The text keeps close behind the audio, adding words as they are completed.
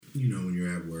when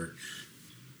you're at work,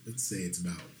 let's say it's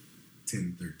about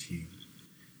 10:13.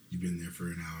 You've been there for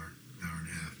an hour and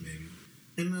a half maybe.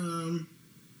 And,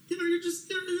 you're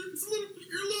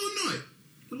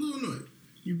a little annoyed.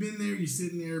 You've been there, you're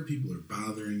sitting there, people are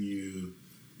bothering you.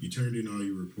 You turned in all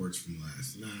your reports from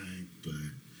last night, but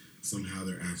somehow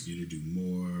they're asking you to do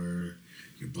more.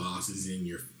 Your boss is in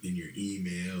your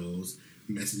emails,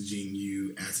 messaging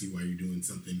you, asking why you're doing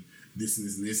something, this and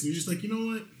this and this. And you're just like, you know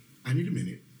what? I need a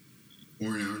minute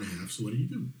or an hour and a half. So what do?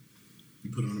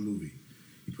 You put on a movie.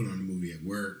 You put on a movie at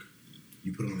work.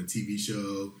 You put on a TV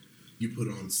show. You put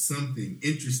on something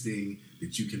interesting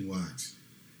that you can watch.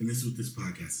 And this is what this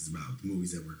podcast is about, the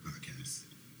Movies at Work podcast.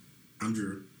 I'm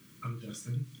Drew. I'm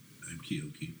Justin. I'm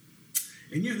Keoki.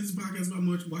 And yeah, this is a podcast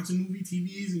about watching movie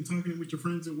TVs and talking with your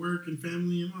friends at work and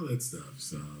family and all that stuff.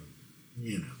 So,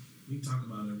 We talk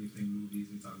about everything movies,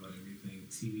 we talk about everything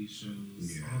TV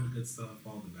shows, all the good stuff,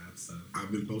 all the bad stuff.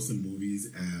 I've been posting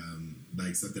movies,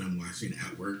 like stuff that I'm watching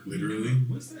at work, literally.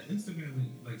 What's that Instagram,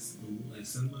 like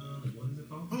cinema, like what is it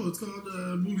called? Oh, it's called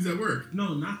Movies at Work.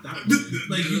 No, not that one.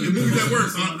 Like Movies at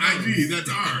Work on IG, that's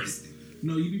ours.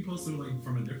 No, you be posting like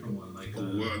from a different one, like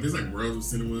there's like World of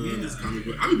Cinema, there's comic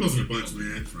book. I've been posting a bunch,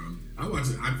 man.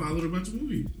 I followed a bunch of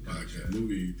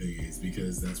movie things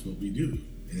because that's what we do.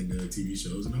 And TV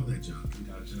shows and all that junk.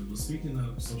 Gotcha. Well, speaking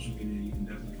of social media, you can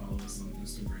definitely follow us on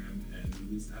Instagram at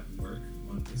Movies at Work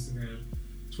on Instagram.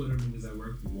 Twitter, Movies at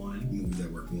Work 1. Movies at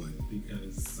Work 1.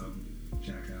 Because some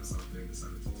jackass out there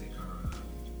decided to take our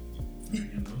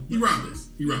handle. He robbed us.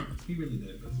 He really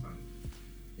did. That's fine.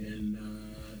 And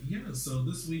so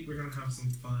this week we're gonna have some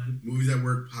fun. Movies at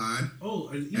Work Pod. At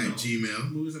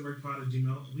Gmail. Movies at Work Pod at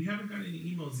Gmail. We haven't got any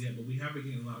emails yet, but we have been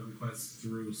getting a lot of requests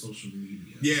through social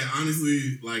media. Yeah,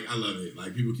 honestly, I love it.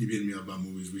 Like, people keep hitting me up about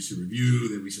movies we should review,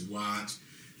 that we should watch.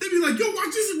 They'd be like, yo,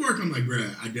 watch this at work. I'm like,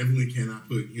 bruh, I definitely cannot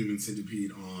put Human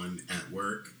Centipede on at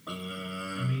work.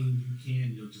 I mean, you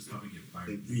can. You'll just probably get fired.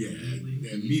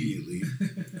 Immediately.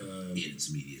 It's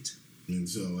immediate. And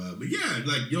so,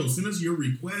 send us your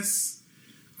requests.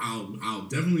 I'll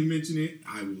definitely mention it.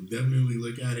 I will definitely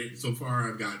look at it. So far,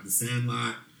 I've got The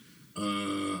Sandlot.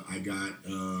 I got...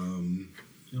 The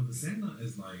Sandlot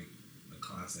is like a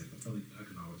classic. I feel like I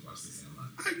can always watch The Sandlot.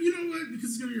 You know what?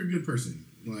 Because you're a good person.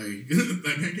 I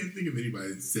can't think of anybody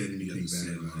that said anything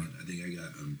bad about it. I think I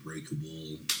got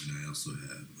Unbreakable, and I also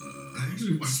have... I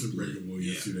actually watched Unbreakable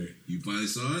yesterday. You finally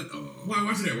saw it? Oh. Well, I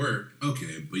watched it at work.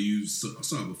 Okay, but you saw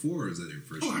it before, or is that your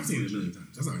first time? I've seen it a million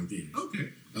times. I saw it in theaters. Okay.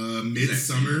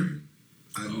 Midsummer.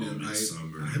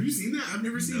 Midsummer. Have you seen that? I've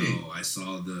never seen it. No, I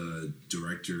saw the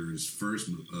director's first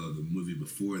the movie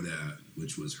before that,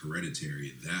 which was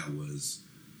Hereditary. That was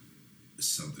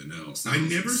something else. I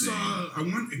never saw.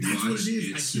 That's what it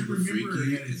is. I can't remember.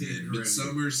 And then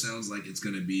Midsummer sounds like it's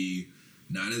going to be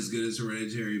not as good as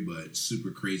Hereditary, but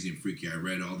super crazy and freaky. I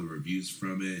read all the reviews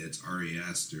from it. It's Ari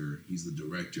Aster. He's the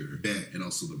director and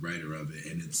also the writer of it,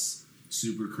 and it's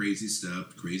super crazy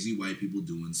stuff. Crazy white people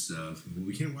doing stuff. Well,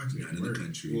 we can't watch it not in the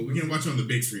country. Well, we can't watch it on the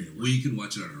big screen at work. We can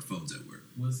watch it on our phones at work.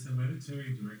 Was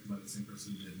Hereditary directed by the same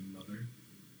person who did Mother?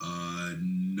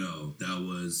 No, that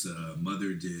was Mother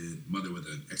with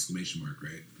an exclamation mark,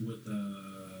 right?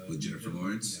 With Jennifer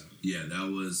Lawrence. Yeah, that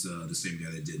was the same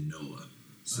guy that did Noah.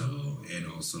 So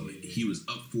he was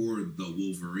up for the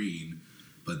Wolverine,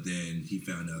 but then he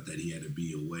found out that he had to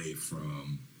be away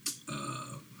from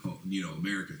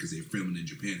America because they filmed in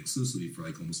Japan exclusively for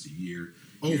like almost a year.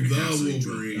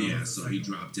 Wolverine. So he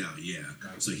dropped out. Yeah,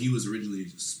 gotcha. So he was originally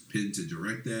pinned to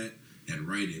direct that and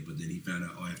write it, but then he found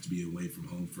out, I have to be away from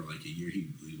home for like a year. He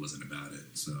wasn't about it,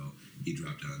 so he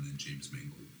dropped out, and then James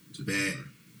Mangold took over.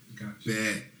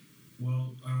 Gotcha.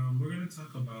 Well, we're going to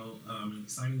talk about an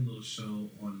exciting little show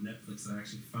on Netflix that I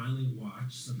actually finally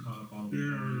watched and caught up all the way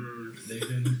on. They've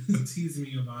been teasing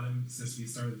me about it since we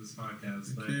started this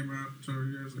podcast. It came out 2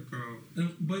 years ago.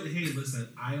 But hey, listen,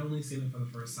 I only seen it for the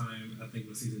first time, I think,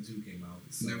 when season 2 came out.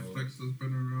 So. Netflix has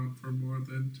been around for more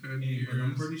than 10 years. But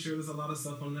I'm pretty sure there's a lot of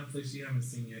stuff on Netflix you haven't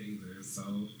seen yet either.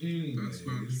 So, anyways. That's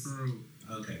not true.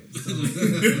 Okay, so,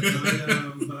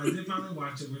 but I did finally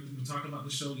watch it. We're talking about the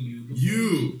show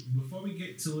Before we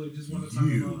get to it, just want to talk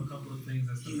about a couple of things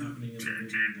that's been happening in the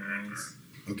movie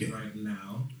world right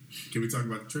now. Can we talk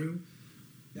about the trailer?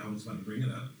 Yeah, I was about to bring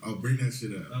it up. Oh, bring that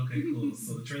shit up. Okay, cool.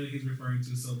 So the trailer he's referring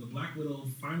to. So the Black Widow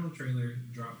final trailer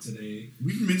dropped today.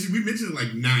 We mentioned it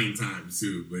like 9 times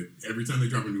too, but every time they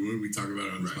drop a new one, we talk about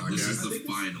it on this podcast. This is the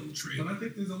final trailer. But I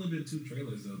think there's only been 2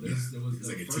 trailers though. There was the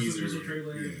like first teaser official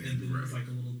trailer, and then there was like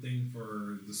a little thing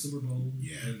for the Super Bowl.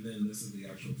 Yeah. And then this is the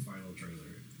actual final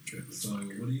trailer. So what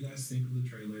do you guys think of the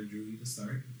trailer? Drew, you to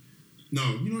start? No,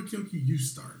 you know what, Keoki, you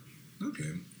start.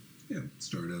 Okay.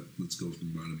 start up. Let's go from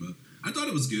bottom up. I thought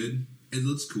it was good. It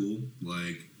looks cool.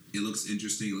 Like, it looks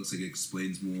interesting. It looks like it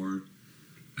explains more.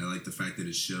 I like the fact that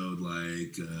it showed,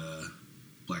 like,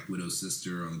 Black Widow's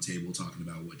sister on the table talking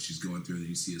about what she's going through, and then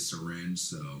you see a syringe,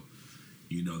 so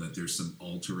you know that there's some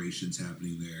alterations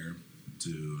happening there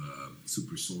to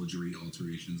super soldiery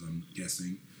alterations, I'm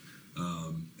guessing.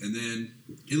 And then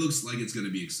it looks like it's going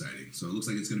to be exciting. So it looks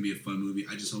like it's going to be a fun movie.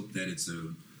 I just hope that it's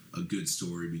a good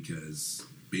story, because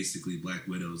basically Black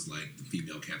Widow's like the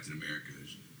female Captain America.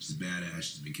 She's badass.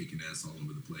 She's been kicking ass all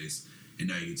over the place. And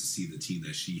now you get to see the team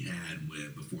that she had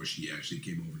with before she actually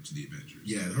came over to the Avengers.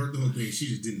 Yeah, the whole thing, she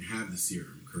just didn't have the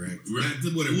serum, correct? Right.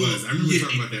 That's what it was. I remember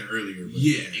talking about that earlier. But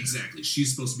yeah, exactly.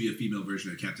 She's supposed to be a female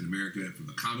version of Captain America from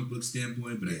a comic book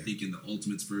standpoint, but I think in the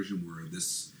Ultimates version, where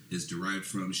this is derived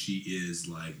from, she is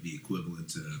like the equivalent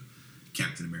to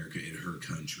Captain America in her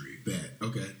country. Bad.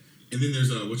 Okay. And then there's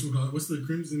whatchamacallit? What's the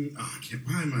Crimson? Oh, I can't.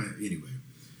 Why am I? Anyway,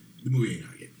 the movie ain't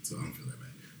out yet, so I don't feel that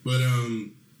bad. But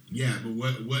yeah.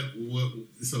 But what?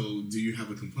 So, do you have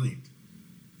a complaint?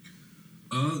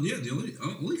 Yeah. The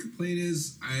only complaint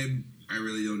is I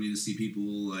really don't need to see people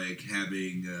like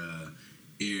having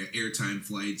airtime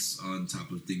flights on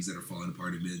top of things that are falling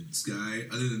apart in mid-sky.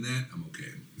 Other than that, I'm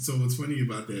okay. So what's funny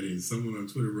about that is someone on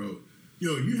Twitter wrote,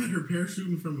 "Yo, you had her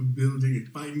parachuting from a building and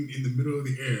fighting in the middle of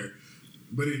the air,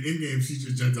 but in Endgame she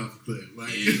just jumped off a cliff."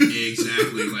 Like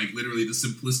exactly, like literally the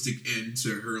simplistic end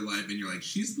to her life, and you're like,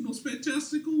 she's the most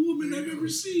fantastical woman I've ever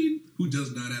seen who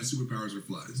does not have superpowers or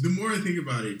flies. The more I think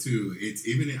about it, too, it's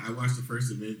even. I watched the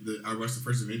first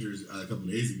Avengers a couple of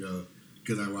days ago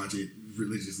because I watch it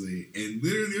religiously, and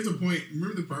literally there's a point.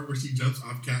 Remember the part where she jumps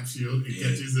off Cap's shield and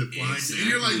catches a flying, and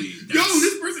you're like, "Yo,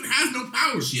 this person has no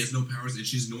powers." She has no powers, and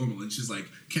she's normal. And she's like,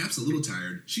 Cap's a little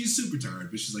tired. She's super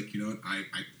tired, but she's like, you know what?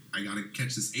 I gotta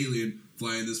catch this alien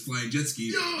flying this flying jet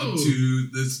ski up to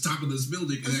the top of this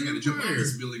building, and I gotta jump off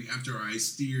this building after I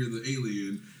steer the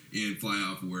alien and fly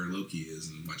off where Loki is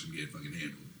and watch him get fucking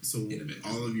handled. So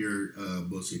all of your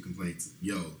bullshit complaints,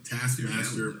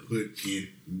 Taskmaster put in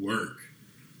work.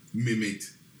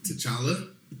 Mimicked T'Challa,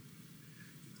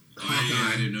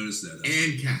 I didn't notice that.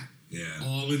 And Cap. Yeah,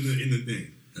 all in the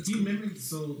thing. That's he cool. Mimicked.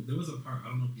 So there was a part, I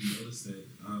don't know if you noticed it.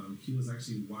 He was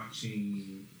actually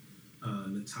watching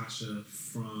Natasha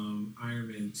from Iron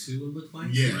Man 2. It looked like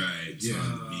right.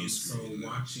 So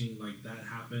watching like that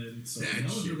happen. So that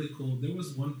was really cool. There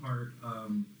was one part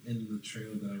in the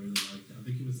trailer that I really liked. I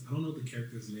think it was, I don't know the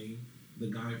character's name. The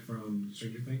guy from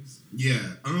Stranger Things. Yeah.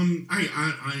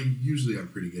 I usually I'm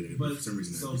pretty good at it, but for some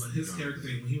reason. So, but his character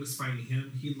when he was fighting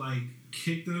him, he like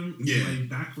kicked him, like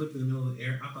backflipped in the middle of the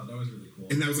air. I thought that was really cool.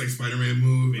 And that was like Spider-Man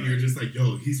move, and you're just like,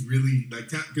 yo, he's really like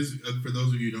because for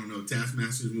those of you who don't know,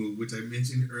 Taskmaster's move, which I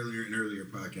mentioned earlier in earlier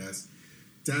podcasts,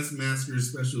 Taskmaster's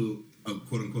special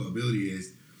quote unquote ability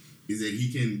is that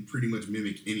he can pretty much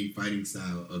mimic any fighting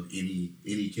style of any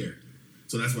character.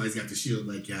 So that's why he's got the shield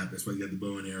like Cap. That's why he's got the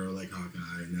bow and arrow like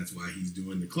Hawkeye, and that's why he's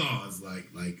doing the claws like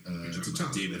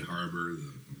T'Challa. David Harbour,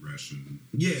 the Russian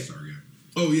star guy.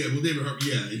 Oh yeah, well David Harbour,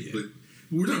 but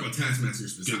we're talking about Taskmaster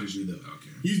specifically though. Okay.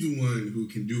 He's the one who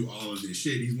can do all of this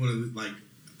shit. He's one of the like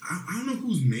I don't know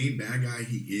whose main bad guy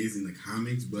he is in the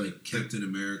comics, but like Captain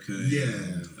America.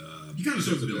 And, he kind of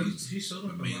shows up. He showed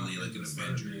up mainly like an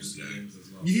Avengers games as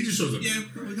well. Yeah, he just shows up. Yeah,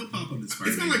 he'll pop up in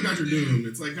Spider-Man. It's not like Dr. Doom.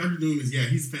 It's like Dr. Doom is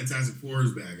he's Fantastic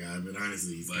Four's bad guy, but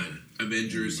honestly, he's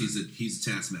Avengers. He's a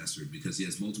Taskmaster because he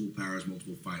has multiple powers,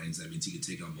 multiple fightings. That means he can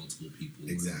take on multiple people.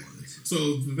 Exactly.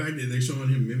 So the fact that they're showing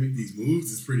him mimic these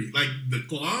moves is pretty. Like the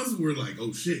claws were like,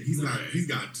 oh shit, he's got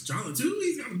T'Challa too.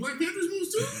 He's got the Black Panther's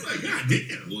moves too. Like god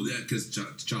damn. Well, yeah, because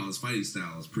T'Challa's fighting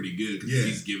style is pretty good because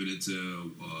he's giving it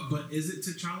to. But is it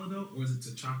T'Challa though, or is it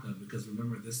T'Chaka? Because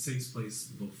remember, this takes place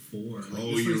before.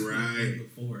 Like, you're right.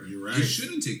 You're right. It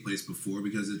shouldn't take place before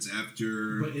because it's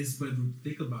after. But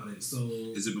think about it. So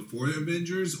is it before the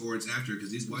Avengers or it's after?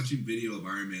 Because he's watching video of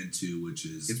Iron Man 2, which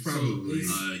is it's probably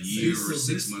a year or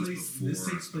 6 months before. This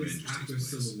takes place after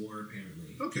Civil War,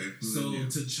 apparently. Okay. So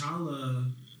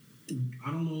T'Challa.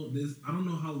 I don't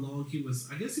know how long he was.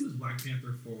 I guess he was Black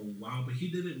Panther for a while, but he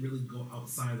didn't really go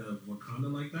outside of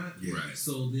Wakanda like that. Yeah. Right.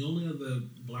 So the only other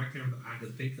Black Panther I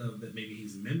could think of that maybe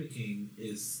he's mimicking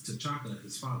is T'Chaka,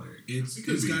 his father. It's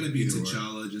got to be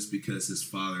T'Challa just because his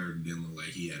father didn't look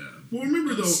like he had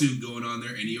a suit going on there,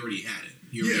 and he already had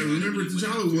it. Remember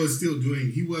T'Challa was still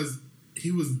doing. He was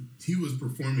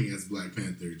performing as Black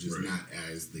Panther, just not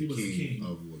as the king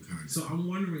of Wakanda. So I'm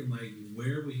wondering, like,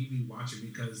 where would he be watching?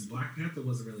 Because Black Panther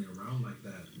wasn't really around like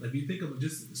that. Like, if you think of it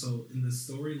in the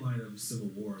storyline of Civil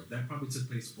War, that probably took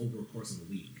place over a course of a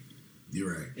week.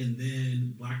 You're right. And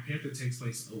then Black Panther takes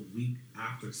place a week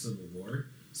after Civil War.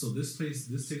 So this takes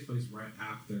place right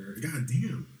after. God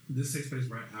damn. This takes place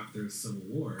right after the Civil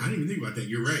War. I didn't even think about that.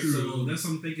 You're right. So that's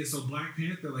what I'm thinking. So Black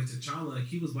Panther, like T'Challa,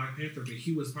 he was Black Panther, but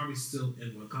he was probably still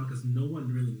in Wakanda because no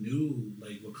one really knew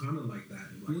like Wakanda like that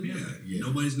in Black Panther. Yeah.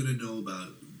 Nobody's gonna know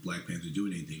about Black Panther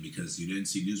doing anything because you didn't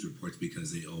see news reports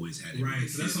because they always had it. Right,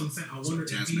 so that's what I'm saying. I wonder if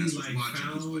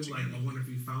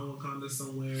he found Wakanda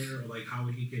somewhere, or like how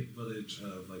would he get footage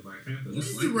of like Black Panther?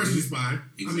 He's a Russian spy.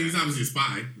 Exactly. I mean, he's obviously a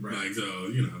spy. Right. Like, so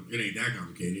it ain't that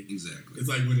complicated. Exactly. It's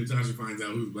like when Natasha finds out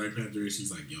who the Black Panther is, she's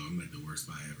like, "Yo, I'm like the worst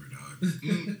spy ever, dog."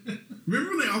 Remember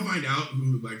when they all find out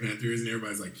who the Black Panther is, and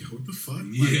everybody's like, "Yo, what the fuck?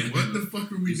 Like, what the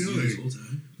fuck are we doing? This whole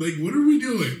time? Like, what are we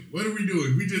doing? What are we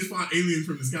doing? We just fought aliens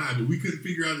from the sky, but we couldn't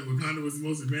figure out that Wakanda was the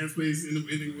most advanced place in the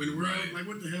world. Right. Like,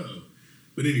 what the hell?"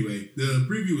 But anyway, the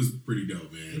preview was pretty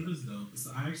dope, man. It was dope.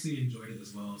 So I actually enjoyed it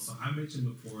as well. So I mentioned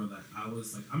before that I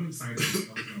was like, I'm excited I was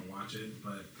gonna watch it,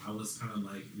 but I was kind of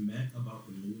like met about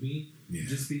the movie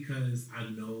just because I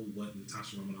know what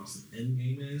Natasha Romanoff's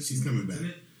endgame is. She's coming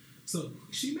back. So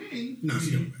she may. No,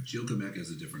 she's coming back. She'll come back as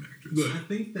a different actress. Look, I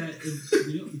think that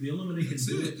the only way they can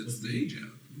do it that's the age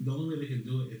out. The only way they can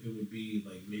do it if it would be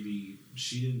like maybe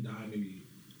she didn't die, maybe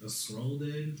a scroll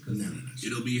did. No.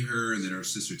 It'll be her, and then her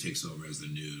sister takes over as the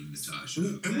new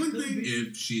Natasha. And one thing,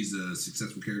 if she's a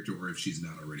successful character, or if she's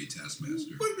not already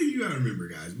Taskmaster. One thing you gotta remember,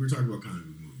 guys, we're talking about comic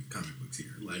books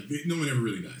here. Like, no one ever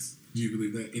really dies. Do you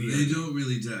believe that? They don't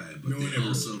really die, but they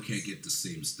also really can't get the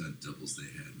same stunt doubles they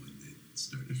had when they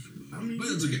started the movie. I mean, but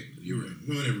it's okay. You're right.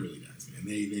 No one ever really dies, man.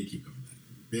 They keep coming back.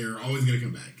 They're always gonna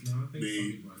come back. No, I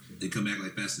think they come back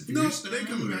like Fast and No, Furious. they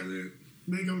come back.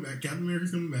 They come back. Captain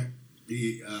America's coming back.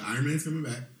 The Iron Man's coming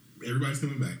back. Everybody's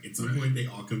coming back. At some point, they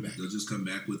all come back. They'll just come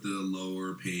back with a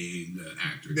lower paying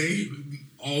actor. They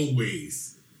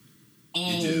always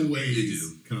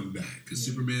come back. Because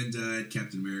Superman died,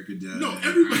 Captain America died. No,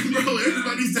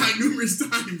 everybody's died numerous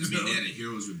times. I mean, they had a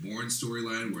Heroes Reborn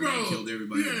storyline where they killed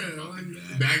everybody.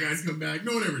 Yeah, bad guys come back.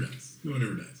 No one ever dies.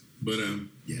 But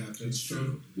it's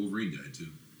true. Wolverine died too.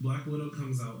 Black Widow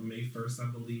comes out May 1st, I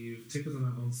believe. Tickets are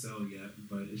not on sale yet,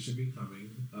 but it should be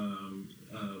coming.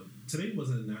 Today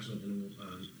wasn't National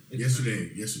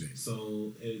Yesterday.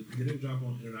 So it didn't drop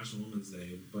on International Women's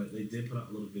Day, but they did put out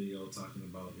a little video talking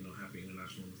about, Happy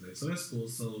International Women's Day. So that's cool.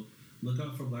 So look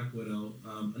out for Black Widow.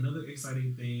 Another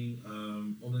exciting thing,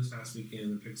 over this past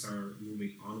weekend, the Pixar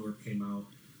movie Onward came out.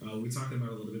 We talked about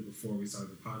it a little bit before we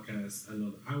started the podcast. I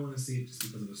know that I want to see it just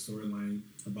because of the storyline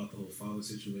about the whole father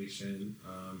situation.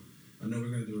 I know we're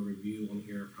going to do a review on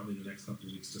here probably in the next couple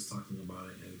of weeks, just talking about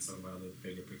it and some of our other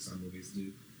favorite Pixar movies.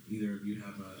 Do either of you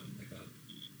have an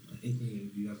inkling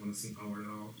if you guys want to see Onward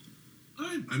at all?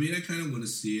 I mean, I kind of want to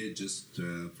see it just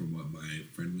from what my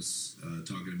friend was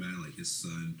talking about. Like, his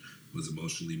son was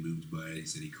emotionally moved by it. He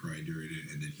said he cried during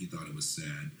it, and then he thought it was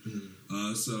sad.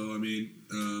 Mm-hmm. So, I mean,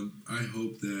 I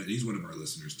hope that he's one of our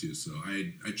listeners too. So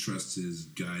I trust his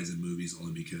guys in movies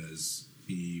only because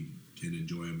he can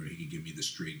enjoy them, or he can give me the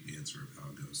straight answer of how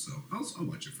it goes. So I'll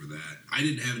watch it for that. I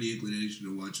didn't have any inclination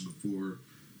to watch it before,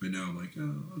 but now I'm like,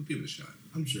 I'll give it a shot.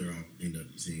 I'm sure I'll end up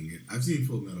seeing it. I've seen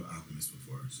Full Metal Alchemist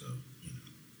before, so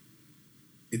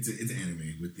it's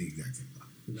anime with the exact same plot.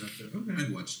 Okay.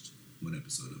 I've watched one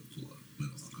episode of Full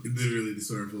Metal Alchemist. Literally, the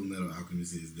story of Full Metal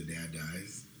Alchemist is the dad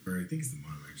dies, or I think it's the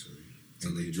mom actually,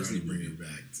 and they try to bring her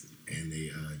back, and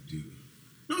they do.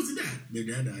 No, it's the dad. Their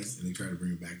dad dies, and they try to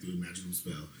bring her back through a magical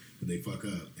spell, but they fuck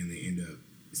up, and they end up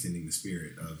sending the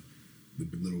spirit of the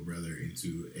little brother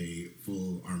into a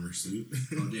full armor suit.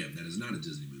 Oh damn, that is not a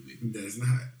Disney movie. That's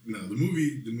not. No, the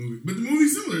movie, but the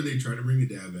movie's similar. They try to bring the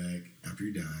dad back after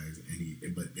he dies,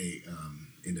 but they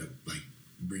end up like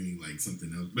bringing like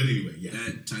something else. But anyway, yeah,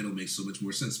 that title makes so much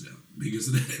more sense now because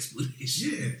of that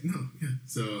explanation. Yeah.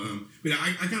 So, but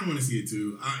I kind of want to see it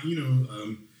too.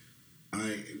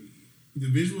 The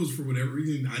visuals, for whatever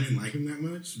reason, I didn't like them that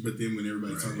much. But then when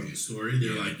everybody talked about the story,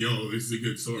 they're like, "Yo, this is a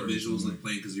good story." The visuals look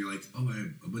plain because you're like, "Oh, I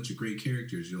have a bunch of great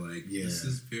characters." You're like, "This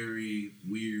is very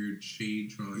weird shade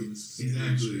drawings.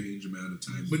 Exactly. Strange amount of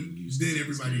time." But then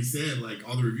everybody said, like,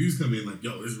 all the reviews come in like,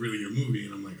 "Yo, this is really a movie,"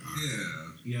 and I'm like, "All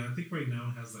right." Yeah, I think right now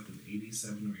it has like an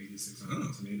 87 or 86 on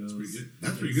Rotten Tomatoes. That's pretty good.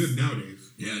 That's pretty good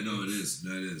nowadays. Yeah, no, it is.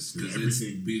 That is because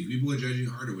people are judging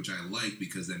harder, which I like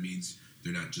because that means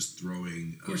they're not just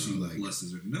throwing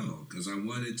pluses. No, because I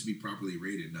want it to be properly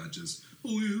rated, not just,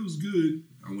 oh, yeah, it was good.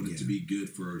 I want it to be good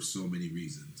for so many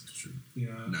reasons. That's true.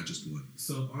 Yeah. Not just one.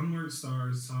 So Onward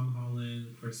stars Tom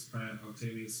Holland, Chris Pratt,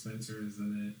 Octavia Spencer is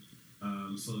in it.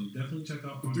 So definitely check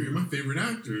out Onward. Three of my favorite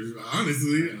actors.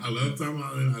 Honestly, I love Tom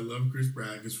Holland. I love Chris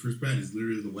Pratt because Chris Pratt is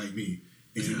literally the white meat.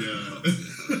 And,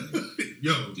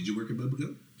 yo. Did you work at Bubba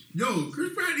Gum? Yo,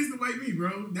 Chris Pratt needs to white me,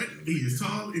 bro. He is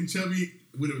tall and chubby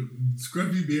with a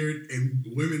scruffy beard, and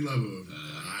women love him.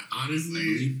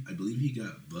 Honestly, I believe he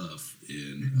got buff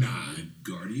in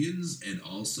Guardians and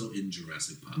also in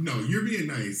Jurassic Park. No, you're being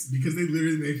nice because they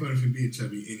literally made fun of him being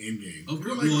chubby in Endgame. Oh, like,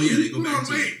 well, yeah, they go back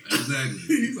to it. Exactly.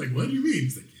 He's like, "What do you mean?"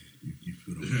 He's like, "You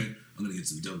put on." Right. I'm gonna get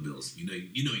some dumbbells. You know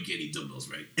you can't eat dumbbells,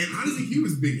 right? And honestly, he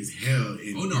was big as hell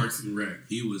in Parks and Rec.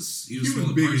 He was big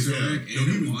Parks and Rec,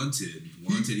 and he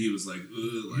Wanted. He was like,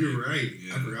 you're right.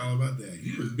 Yeah. I forgot all about that.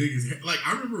 He was big as hell. Like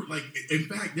I remember, like in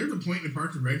fact, there's a point in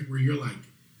Parks and Rec where you're like,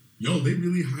 yo, they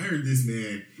really hired this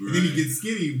man. Right. And then he gets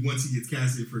skinny once he gets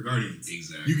casted for Guardians.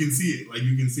 Exactly. You can see it. Like,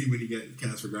 you can see when he gets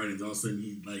cast for Guardians, all of a sudden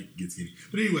he, like, gets skinny.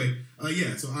 But anyway,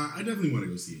 so I definitely want to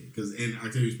go see it. And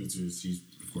Octavia Spencer, she's,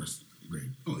 of course,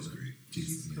 great. Oh, it's great.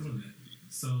 She's coming in.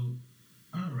 So,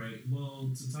 all right.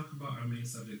 Well, to talk about our main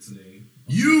subject today.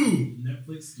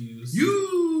 Netflix Views.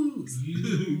 You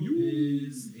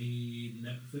is a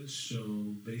Netflix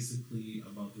show basically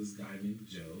about this guy named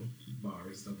Joe.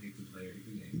 Bars, don't hate the player, hate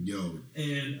the game. Yo.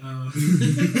 And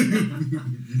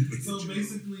so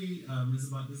basically, it's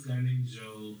about this guy named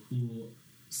Joe who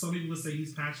some people would say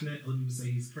he's passionate, other people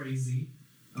say he's crazy.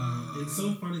 It's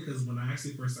so funny because when I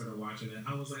actually first started watching it,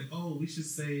 I was like, oh, we should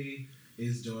say,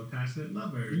 is Joe a passionate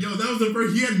lover? Yo, that was the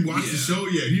first. He hadn't watched the show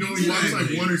yet. He only watched like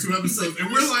 1 or 2 episodes,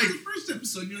 and we're like, the first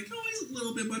episode. You're like, oh, he's a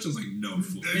little bit much. I was like, no,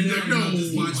 fool.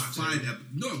 Watch 3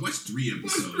 episodes. Watch 3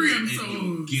 episodes. And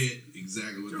you'll get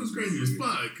exactly what Joe's crazy as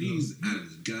fuck. He's out of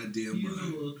his goddamn mind. He's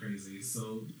a little crazy.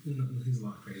 So he's a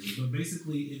lot crazy, but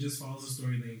basically, it just follows a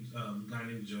story named guy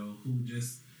named Joe who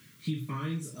just. He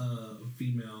finds a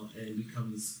female and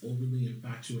becomes overly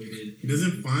infatuated. He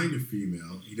doesn't find a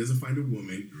female. He doesn't find a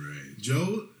woman. Right.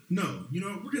 Joe, no. You know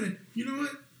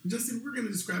what, Justin, we're gonna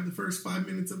describe the first 5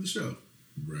 minutes of the show.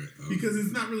 Right. Because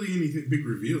it's not really anything big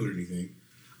reveal or anything.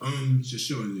 It's just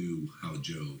showing you what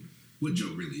Joe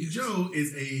really is. Joe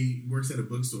works at a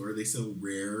bookstore. They sell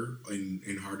rare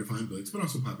and hard to find books, but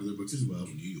also popular books as well.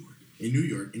 In New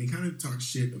York. And he kind of talks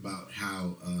shit about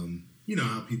how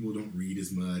how people don't read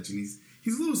as much, and he's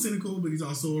a little cynical, but he's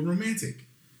also a romantic.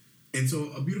 And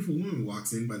so a beautiful woman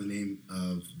walks in by the name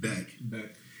of Beck.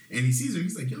 And he sees her, and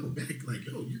he's like, yo, Beck, like,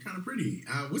 yo, you're kind of pretty.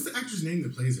 What's the actress name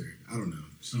that plays her? I don't know.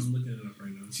 I'm looking it up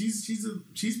right now. She's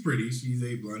pretty. She's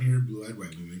a blonde-haired, blue-eyed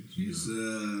white woman. She's,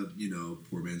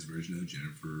 poor man's version of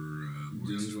Jennifer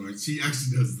Lawrence. She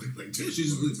actually does look like Jennifer.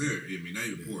 She's very, not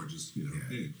even poor, just, Yeah.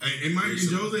 And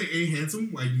Joe's a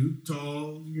handsome white dude,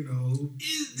 tall,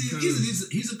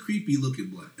 He's a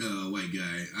creepy-looking white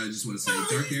guy. I just want to say,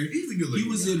 dark hair. He's a good-looking guy. He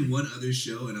was in one other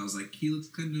show, and I was like, he looks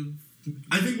kind of...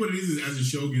 I think what it is as the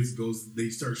show goes,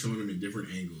 they start showing him in different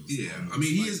angles. Yeah, I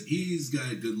mean he's got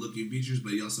good looking features,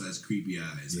 but he also has creepy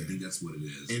eyes. Yeah. I think that's what it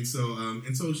is. And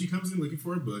so she comes in looking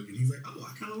for a book, and he's like, "Oh,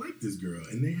 I kind of like this girl."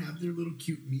 And they have their little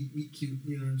cute meet cute.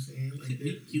 You know what I'm saying? Like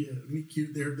meet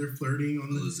cute. They're flirting on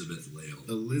Elizabeth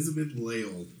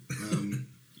Lale.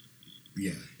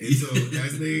 Yeah, and so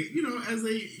as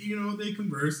they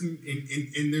converse,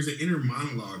 and there's an inner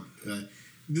monologue.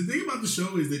 The thing about the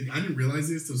show is that I didn't realize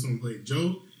this until someone played.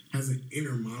 Joe has an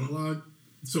inner monologue.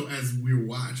 So as we're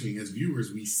watching, as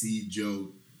viewers, we see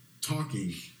Joe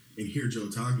talking and hear Joe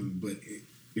talking. But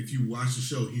if you watch the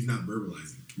show, he's not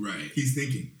verbalizing. Right. He's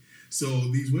thinking. So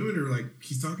these women are like,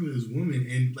 he's talking to this woman,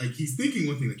 and like he's thinking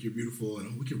one thing, like, you're beautiful,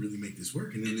 and we could really make this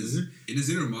work. And then his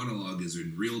inner monologue is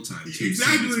in real time.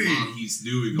 Exactly. While he's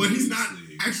doing, but he's not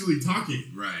actually talking.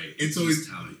 Right. And so it's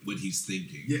what he's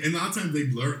thinking. Yeah, and a lot of times they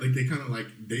blur, like they kind of like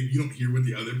you don't hear what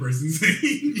the other person's saying.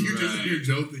 You just hear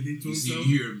Joe thinking to himself.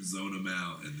 You hear him zone him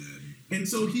out, and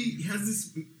so he has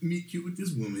this meet cute with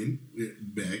this woman,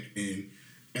 Beck, and.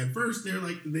 At first, they're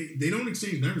like, they don't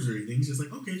exchange numbers or anything. He's just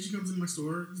like, okay, she comes in my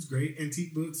store. It's great.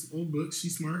 Antique books, old books.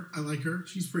 She's smart. I like her.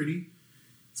 She's pretty.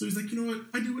 So he's like, you know what?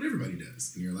 I do what everybody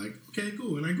does. And you're like, okay,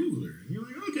 cool. And I Googled her. And you're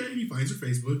like, okay. And he finds her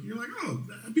Facebook. And you're like, oh,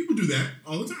 people do that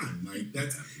all the time. Like,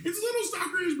 it's a little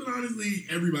stalkerish, but honestly,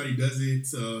 everybody does it.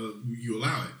 So you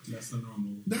allow it. That's the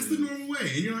normal way.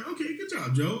 And you're like, okay, good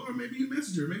job, Joe. Or maybe you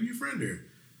message her. Maybe you friend her.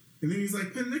 And then he's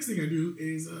like, and the next thing I do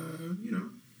is,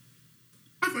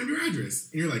 I find your address.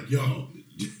 And you're like, yo,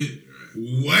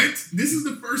 what? This is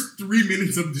the first 3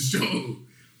 minutes of the show.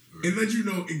 And let you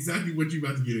know exactly what you're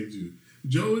about to get into.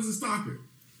 Joe is a stalker.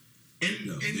 And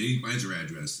then he finds her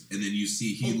address. And then you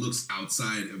see he looks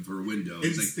outside of her window.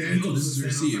 It's like, this is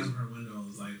her scene. Her window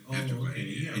is like,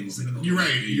 okay. And he's like, you're right.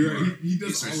 He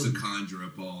starts to conjure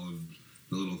up all of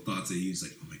the little thoughts that he's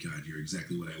like, oh my God, you're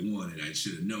exactly what I wanted. I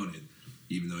should have known it.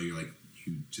 Even though you're like,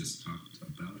 you just talked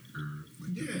about her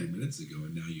like 30 minutes ago,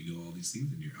 and now you know all these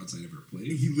things, and you're outside of her place.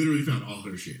 He literally found all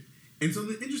her shit. And so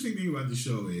the interesting thing about the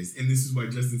show is, and this is why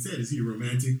Justin said, is he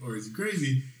romantic or is he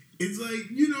crazy? It's like,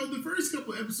 the first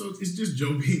couple episodes, it's just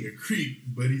Joe being a creep,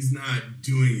 but he's not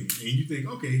doing anything. You think,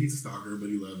 okay, he's a stalker, but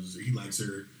he loves her, he likes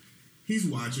her, he's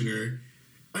watching her.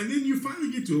 And then you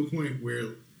finally get to a point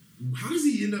where, how does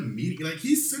he end up meeting? Like,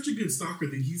 he's such a good stalker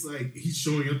that he's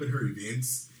showing up at her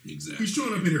events. Exactly. He's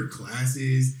showing up in her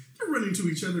classes. They're running to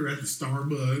each other at the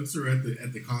Starbucks or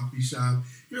at the coffee shop.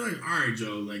 You're like, all right,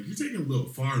 Joe, like, you're taking a little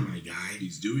far, my guy.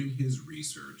 He's doing his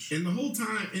research. And the whole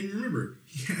time, and remember,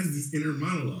 he has this inner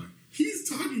monologue. He's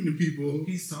talking to people.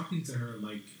 He's talking to her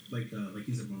like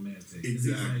he's a romantic.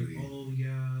 Exactly. He's like, oh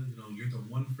yeah, you're the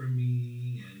one for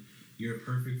me, and you're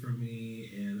perfect for me,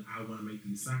 and I want to make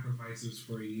these sacrifices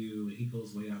for you. And he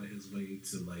goes way out of his way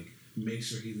to like make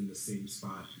sure he's in the same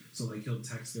spot. So like he'll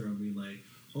text her and be like,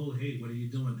 oh hey, what are you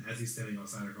doing? As he's standing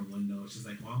outside of her window, she's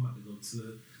like, well, I'm about to go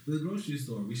to the grocery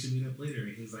store. We should meet up later.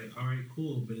 And he's like, all right,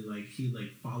 cool. But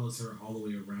he follows her all the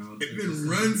way around. And then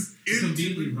runs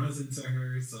into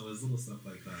her. So it's little stuff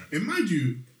like that. And mind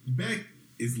you, Beck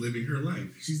is living her life.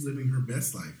 She's living her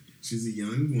best life. She's a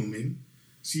young woman.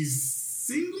 She's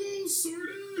single, sort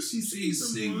of.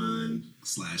 She's single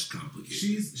 / complicated.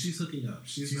 She's hooking up.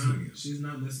 She's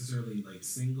not necessarily like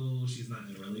single. She's not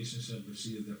in a relationship, but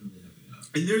she is definitely hooking up.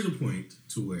 And there's a point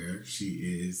to where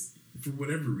she is, for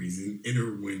whatever reason, in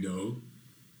her window,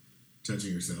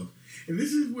 touching herself. And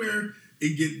this is where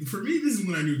for me, this is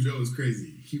when I knew Joe was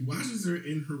crazy. He watches her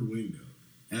in her window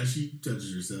as she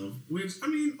touches herself, which, I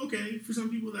mean, okay, for some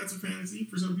people that's a fantasy.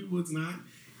 For some people it's not.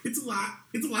 It's a lot.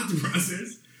 It's a lot to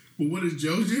process. But what does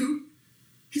Joe do?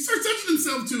 He starts touching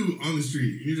himself, too, on the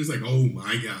street. And you're just like, oh,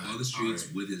 my God. On the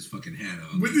streets with his fucking hat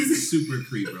on. With his super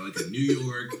creeper. Like a New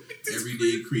York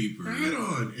everyday creeper. Hat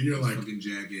on. And you're like, fucking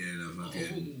jacket and a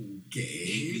fucking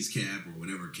Yankees cap or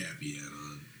whatever cap he had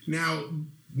on. Now,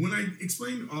 when I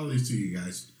explained all this to you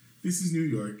guys, this is New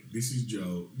York. This is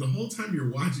Joe. The whole time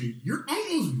you're watching, you're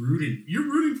almost rooting. You're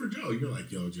rooting for Joe. You're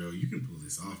like, yo, Joe, you can pull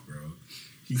this off, bro.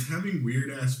 He's having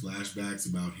weird-ass flashbacks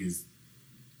about his...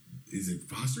 Is it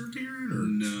foster parent or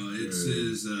no? It's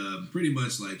his pretty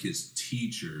much like his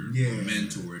teacher or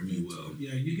mentor, if you will.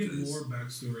 Yeah, you get more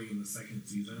backstory in the second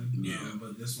season. Yeah,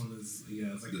 but this one is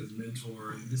it's like his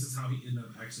mentor. This is how he ended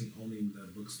up actually owning the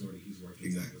bookstore that he's working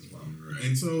at as well. Right.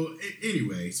 And so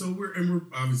anyway, so we're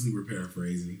obviously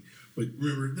paraphrasing, but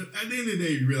remember at the end of the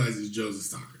day, you realize that Joe's a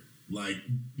stalker. Like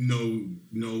no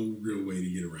real way to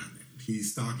get around that.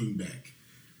 He's stalking Beck,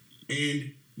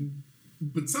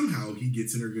 but somehow he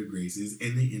gets in her good graces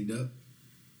and they end up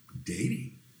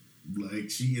dating.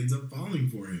 Like, she ends up falling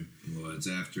for him. Well, it's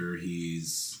after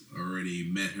he's already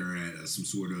met her at some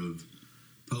sort of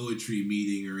poetry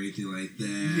meeting or anything like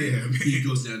that. Yeah, man. He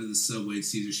goes down to the subway and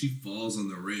sees her. She falls on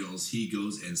the rails. He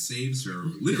goes and saves her.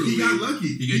 Literally. He got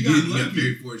lucky. He got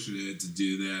very fortunate to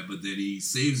do that, but then he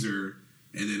saves her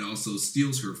and then also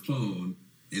steals her phone.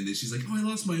 And then she's like, oh, I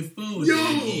lost my phone.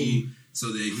 Yo! So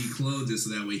that he clones it so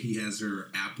that way he has her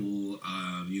Apple,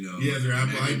 He has her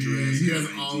Apple ID. He has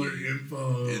all her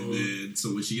info. And then,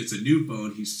 so when she gets a new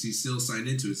phone, she's still signed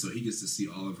into it, so he gets to see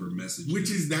all of her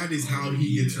messages. That is how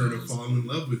he gets her to fall in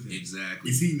love with him.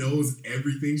 Exactly. Is he knows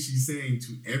everything she's saying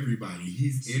to everybody.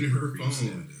 He's in her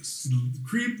phone.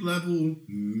 Creep level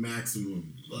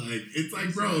maximum. Like, it's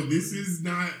like, bro, this is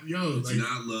not, It's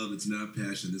not love, it's not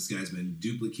passion. This guy's been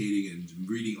duplicating and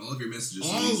reading all of your messages.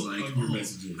 All of your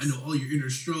messages. I know all your inner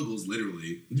struggles,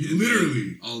 literally.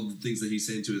 Literally. All the things that he's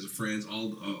saying to his friends,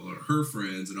 all her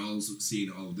friends, and also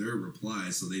seeing all of their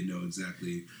replies so they know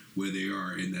exactly where they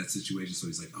are in that situation. So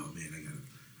he's like, oh, man,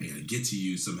 I gotta get to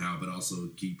you somehow, but also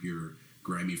keep your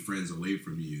grimy friends away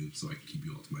from you so I can keep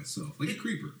you all to myself. Like a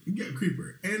creeper. Yeah, a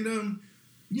creeper. And,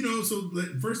 so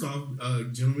first off,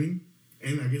 gentlemen,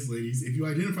 and I guess ladies, if you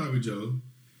identify with Joe,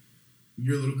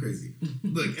 you're a little crazy.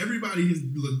 Look, everybody has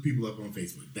looked people up on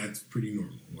Facebook. That's pretty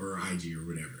normal, or IG or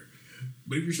whatever.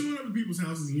 But if you're showing up at people's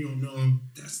houses and you don't know them,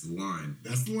 that's the line.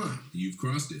 That's the line. You've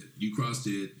crossed it. You crossed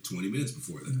it 20 minutes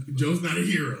before that. Joe's not a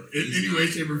hero in any way,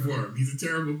 shape, or form. He's a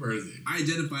terrible person. I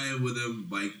identify with him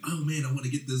like, oh man, I want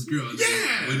to get this girl. And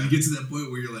yeah. When you get to that point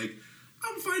where you're like,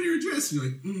 I'm gonna find her address. And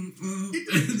you're like, and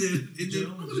then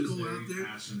I'm gonna go out there.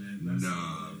 Passionate.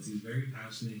 No, he's very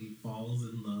passionate. He falls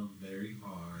in love very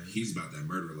hard. He's about that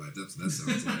murder life. That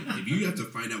sounds like if you have to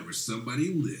find out where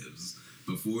somebody lives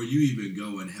before you even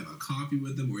go and have a coffee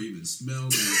with them or even smell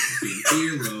their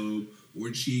earlobe or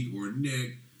cheek or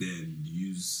neck, then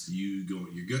you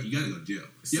gotta go to jail.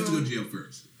 You have to go to jail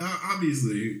first.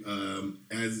 Obviously,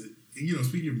 as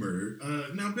speaking of murder,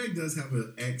 now Beck does have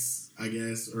an ex, I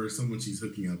guess, or someone she's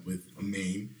hooking up with, a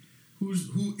main, who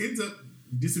ends up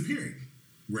disappearing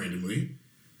randomly.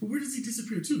 But where does he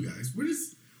disappear to, guys? Where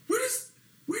does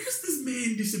this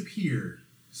man disappear?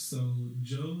 So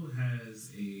Joe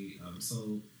has a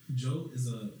Joe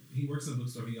he works in a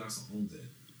bookstore. He also owns it.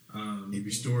 He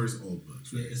restores old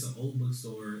books. Right? Yeah, it's an old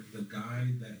bookstore. The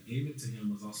guy that gave it to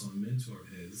him was also a mentor of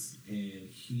his, and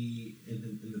he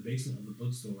in the basement of the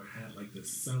bookstore had like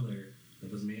this cellar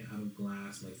that was made out of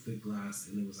glass, like thick glass,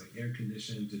 and it was like air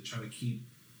conditioned to try to keep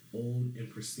old and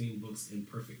pristine books in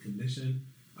perfect condition.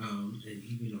 And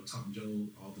he, taught Joe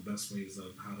all the best ways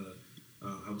of how to,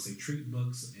 I would say, treat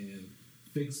books and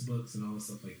fix books and all the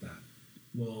stuff like that.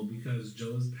 Well, because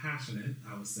Joe is passionate,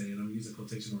 I would say, and I'm using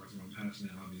quotation marks around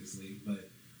passionate, obviously, but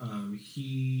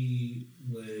he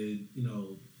would,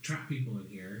 trap people in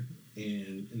here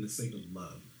and in the sake of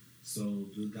love. So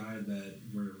the guy that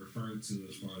we're referring to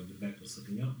as far as the Beck was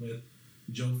hooking up with,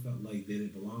 Joe felt like they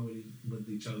didn't belong with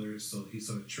each other, so he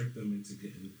sort of tricked them into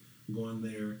going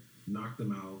there, knocked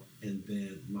them out, and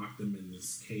then locked them in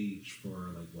this cage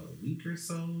for a week or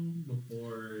so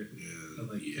before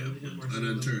killing him or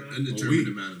something. Undetermined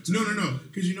amount of time. No,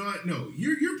 because you know what? No,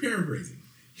 you're paraphrasing.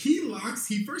 He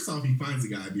first off he finds a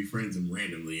guy, befriends him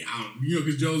randomly out,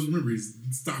 because Joe's, remember, he's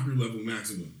stalker level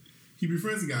maximum. He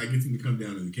befriends a guy, gets him to come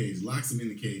down in the cage, locks him in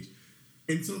the cage,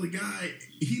 and so the guy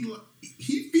he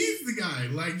feeds the guy,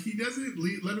 like he doesn't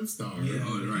let him starve. Yeah,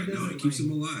 right. No, he keeps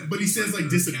him alive. But he says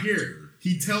disappear.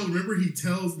 He tells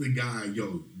the guy,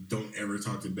 yo, don't ever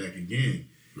talk to Beck again.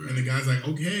 Right. And the guy's like,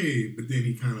 okay, but then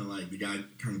he the guy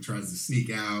kind of tries to sneak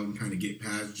out and kind of get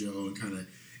past Joe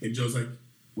and Joe's like,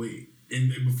 wait.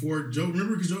 And before Joe,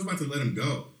 remember, because Joe's about to let him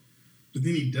go. But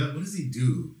then what does he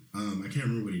do? I can't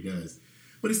remember what he does.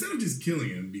 But instead of just killing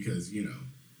him, because,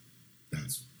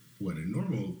 that's what a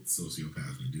normal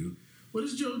sociopath would do, what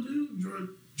does Joe do?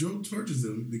 Joe tortures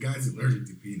him. The guy's allergic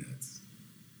to peanuts.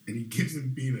 And he gives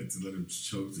him peanuts and let him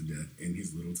choke to death in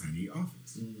his little tiny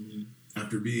office. Mm-hmm.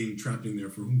 After being trapped in there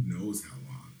for who knows how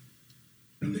long.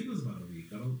 I think it was about a week.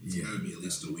 It's got to be at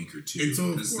least a week or two. And so,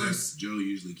 of course, Joe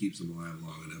usually keeps them alive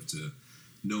long enough to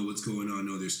know what's going on,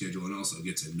 know their schedule, and also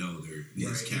get to know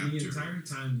his captor. And the entire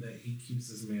time that he keeps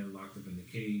this man locked up in the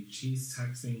cage, he's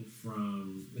texting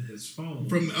from his phone.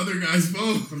 From the other guy's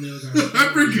phone. From the other guy's phone.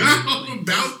 I forgot all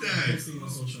about that. Posting on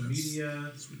social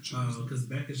media. Because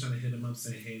Beck is trying to hit him up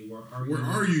saying, hey, where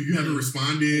are you? You haven't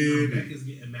responded. Beck is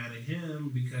getting mad at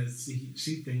him because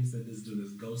she thinks that this dude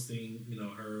is ghosting,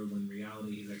 her, when in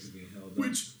reality he's actually being held up.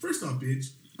 Which, first off,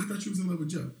 bitch, I thought she was in love with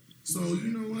Joe. So,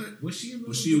 you know what? Was she in love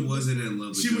with She Joe? wasn't in love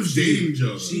with Joe. She was dating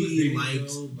Joe. She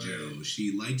liked Joe.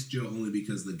 She liked Joe only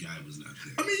because the guy was not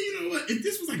there. I mean, you know what? If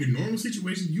this was like a normal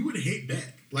situation, you would hate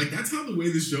Beck. Like, that's how the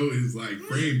way the show is,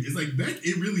 framed. It's like, Beck,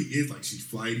 it really is like she's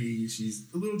flighty, she's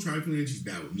a little trifling, she's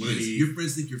bad with money. Yes, your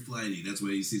friends think you're flighty. That's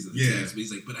what he sees in the text. But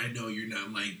he's like, but I know you're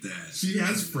not like that. She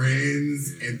has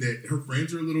friends, and that her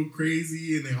friends are a little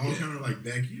crazy, and they all kind of like,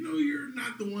 Beck, you're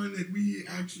not the one that we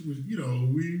actually,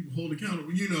 we hold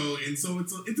accountable, and so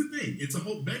it's a thing. It's a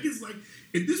whole, Beck is like,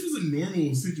 if this was a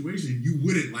normal situation, you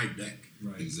wouldn't like Beck.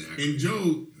 Right. Exactly. And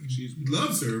Joe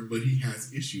loves her, but he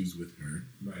has issues with her.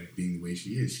 Right. Being the way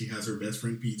she is. She has her best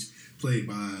friend Peach, played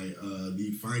by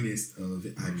the finest of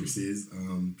actresses.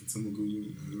 Can someone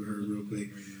Google her real quick?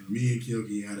 Me and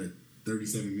Keoki had a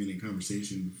 37-minute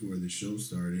conversation before the show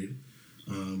started.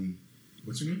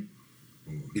 What's her name?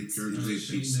 It's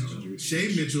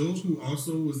Shay Mitchell, who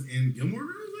also was in Gilmore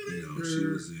Girls, I think? No, she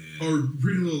was in... Or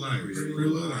Pretty Little Liars. Pretty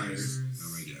Little Liars. Oh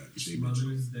my God. Shay Mitchell.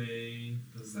 Mother's Day,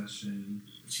 Possession.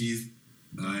 She's...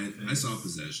 I saw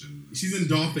Possession. She's in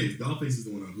Dollface. Dollface is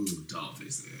the one on Hulu.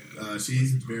 Dollface, yeah.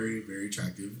 She's very, very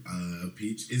attractive.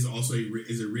 Peach is also a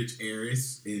rich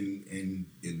heiress in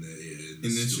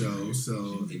the show.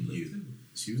 So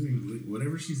she was in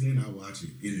whatever she's in, I'll watch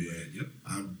it anyway. Yep.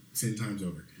 10 times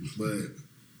over. But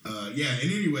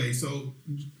and anyway, so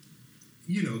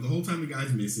the whole time the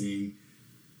guy's missing.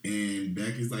 And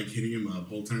Beck is hitting him up.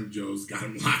 Whole time Joe's got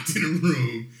him locked in a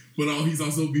room. But he's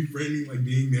also befriending,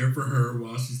 being there for her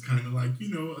while she's kind of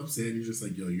upset. And you're just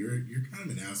like, yo, you're kind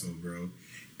of an asshole, bro.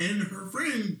 And her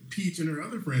friend Peach and her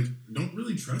other friends don't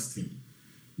really trust him.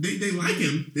 They like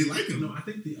him. They like him. No, I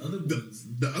think the other ones...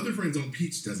 The other friends don't.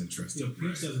 Peach doesn't trust him.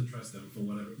 Peach doesn't trust them for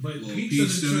whatever. But Peach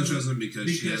doesn't trust him because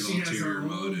she has ulterior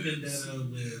motives. Vendetta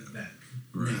with Beck.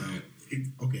 Right. Now,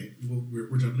 okay, well,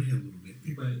 we're jumping ahead a little bit.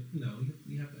 But,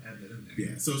 you have to add that in there.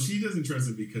 Yeah, so she doesn't trust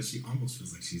him because she almost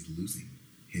feels like she's losing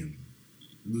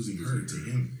her to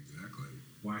him. Exactly.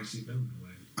 Why is she feeling that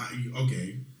way?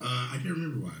 I can't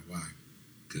remember why. Why?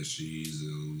 Because she's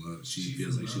in love. She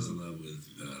feels like she's in love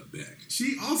with Beck.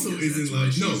 She also is in love.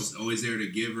 No, she's always there to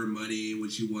give her money when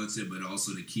she wants it, but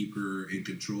also to keep her in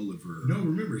control of her. No,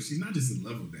 remember, she's not just in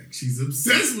love with Beck. She's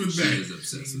obsessed with Beck. She is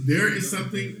obsessed with There is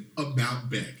something about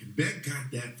Beck. Beck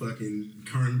got that fucking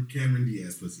Cameron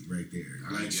Diaz pussy right there.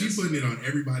 Like, she's putting it on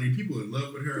everybody. People in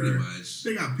love with her. Pretty much.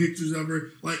 They got pictures of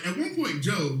her. Like, at one point,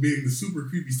 Joe, being the super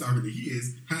creepy stalker that he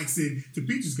is, hacks into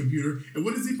Peach's computer, and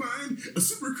what does he find? A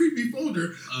super creepy folder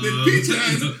that Peach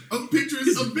has of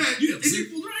pictures of Beck. Yeah, same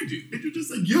folder I do. And you're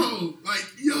just like,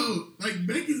 like,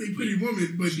 Beck is a pretty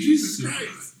woman, but Jesus Christ.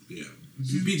 Hot. Yeah.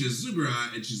 Peach is super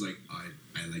hot, and she's like, I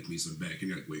like me some Beck. And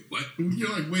you're like, wait, what? You're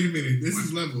like, wait a minute, this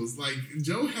is levels. Like,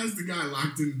 Joe has the guy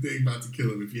locked in the thing about to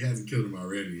kill him if he hasn't killed him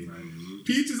already. Right.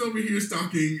 Peach is over here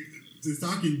stalking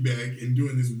Beck and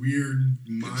doing this weird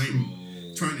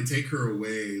mind, trying to take her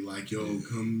away. Like,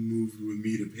 come move with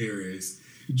me to Paris.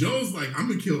 Joe's like, I'm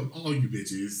gonna kill all you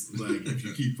bitches. Like, if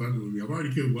you keep fucking with me, I've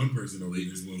already killed one person over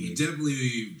this woman. He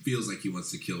definitely feels like he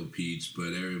wants to kill Peach,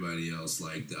 but everybody else,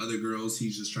 like the other girls,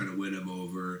 he's just trying to win them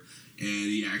over, and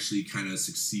he actually kind of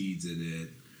succeeds in it.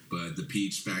 But the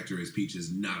Peach factor is Peach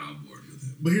is not on board with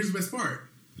him. But here's the best part: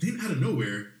 then out of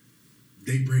nowhere,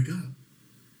 they break up.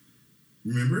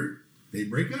 Remember, they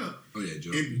break up. Oh yeah,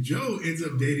 Joe. And Joe ends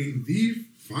up dating the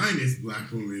finest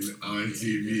black woman on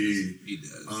TV. He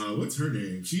does. What's her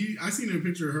name? I seen a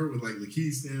picture of her with like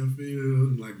Lakeith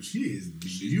Stanfield. Like, she is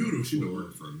beautiful. She's been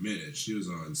working for a minute. She was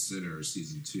on Sinner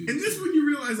season 2. And this when you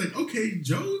realize, like, okay,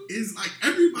 Joe is like,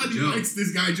 everybody likes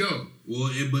this guy Joe.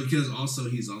 Well, because also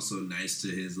he's also nice to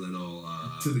his little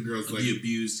to the girls, the like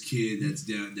abused kid that's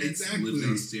lives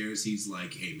downstairs. He's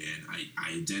like, hey man,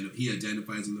 he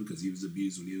identifies with him because he was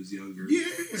abused when he was younger.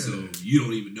 Yeah. So you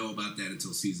don't even know about that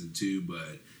until season 2,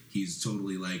 but he's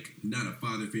totally like not a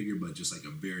father figure, but just like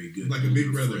a very good, like a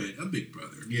big brother, a big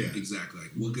brother. Yeah, exactly.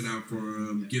 Like looking out for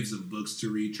him, gives him books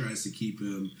to read, tries to keep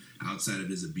him outside of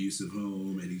his abusive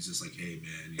home, and he's just like, hey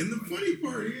man. And the funny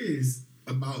part is.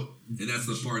 And that's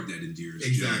the part that endears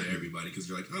Joe to everybody because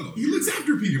they're like, oh, he looks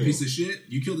after people. You're a piece of shit.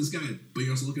 You killed this guy, but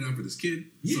you're also looking out for this kid.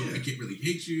 Yeah. So I can't really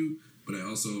hate you, but I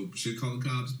also should call the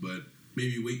cops. But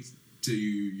maybe wait till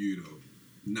you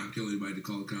not kill anybody to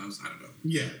call the cops. I don't know.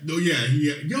 Yeah. No. Yeah.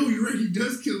 You're right. He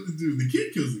does kill the dude. The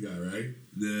kid kills the guy, right?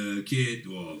 The kid.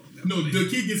 Well, no. The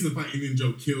kid gets in the fight, and then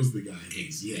Joe kills the guy.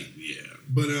 Yeah.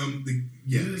 But the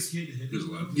kid hit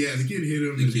him. Yeah, the kid hit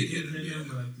him. The kid hit him.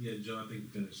 But Joe, I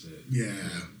think, finished it. Yeah.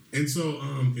 And so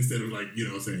instead of like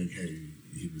saying, hey,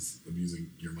 he was abusing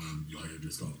your mom, you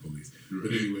just call the police. Right.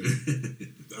 But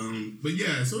anyway, but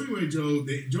yeah. So anyway, Joe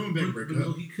and Beck break up.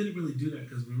 No, he couldn't really do that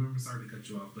because remember, sorry to cut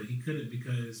you off, but he couldn't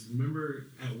because remember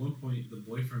at one point the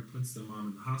boyfriend puts the mom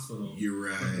in the hospital. You're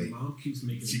right. But the mom keeps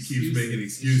making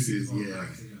excuses. Yeah.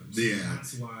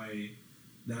 So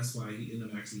that's why he ended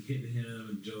up actually hitting him,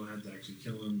 and Joe had to actually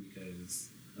kill him because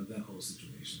of that whole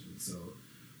situation. So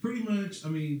pretty much, I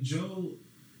mean, Joe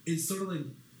is sort of like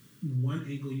one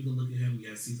angle you can look at him.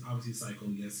 Yes, he's obviously psycho.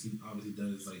 Yes, he obviously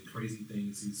does like crazy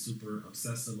things. He's super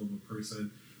obsessive of a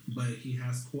person, but he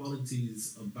has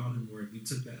qualities about him where if you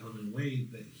took that element away,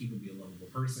 that he would be a lovable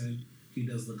person. He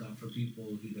does look out for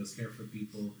people. He does care for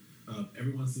people.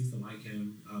 Everyone seems to like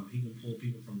him. He can pull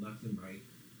people from left and right.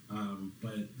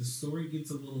 But the story gets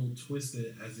a little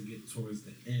twisted as it gets towards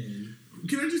the end.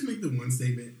 Can I just make the one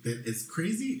statement that as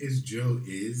crazy as Joe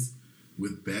is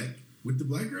with Beck, with the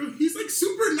black girl, he's like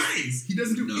super nice. He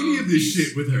doesn't do any of this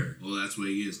shit with her. Well, that's what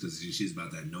he is because she's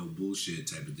about that no bullshit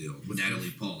type of deal. With Natalie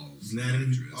Pauls.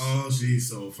 She's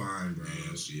so fine, bro.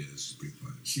 Yeah, she is. She's pretty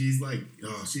fine. She's like,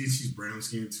 she's brown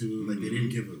skinned too. Like they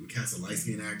didn't cast a light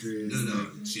skinned actress.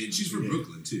 No. She's from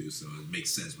Brooklyn too, so it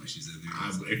makes sense why she's in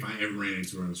there. If I ever ran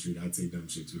into her on the street, I'd say dumb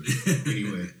shit to her.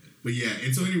 Anyway, but yeah,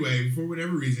 and so anyway, for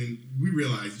whatever reason, we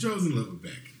realized Joe's in love with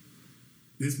Beck.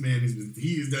 This man has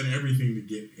done everything to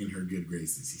get in her good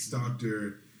graces. He stalked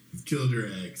her. He's killed her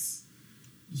ex.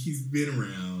 He's been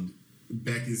around.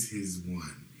 Beck is his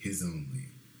one, his only.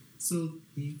 So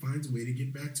he finds a way to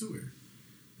get back to her.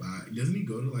 Doesn't he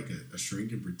go to like a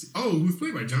shrink and pretend? Oh, who's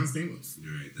played by John Stamos.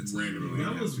 Right, that's random.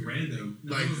 That was random.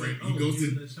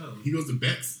 He goes to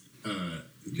Beck's.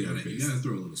 You gotta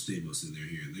throw a little Stamos in there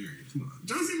here and there. Come on.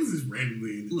 John Stamos is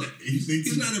randomly. Look,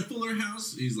 he's not in Fuller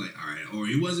House. He's like, all right, or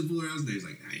he was in Fuller House. And he's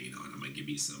like, I'm gonna give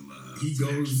you some. He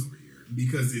goes over here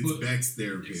because it's Beck's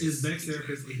therapist. It's Beck's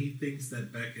therapist, and he thinks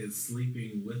that Beck is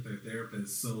sleeping with her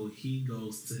therapist, so he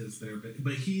goes to his therapist.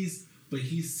 But he's But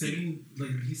he's saying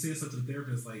stuff to the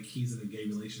therapist like he's in a gay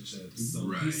relationship. So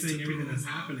he's saying everything that's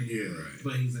happening. Yeah, right.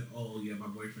 But he's like, oh yeah, my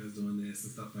boyfriend's doing this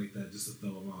and stuff like that just to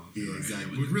throw him off. Yeah,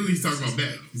 exactly. But really, he's talking about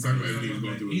Beck. He's talking about everything he's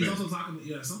going through with He's Beck. also talking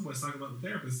about, at some point, he's talking about the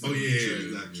therapist. Oh yeah,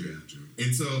 exactly. True.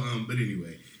 And so, but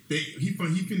anyway, he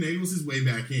finagles his way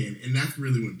back in, and that's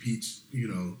really when Peach,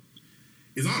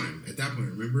 is on him at that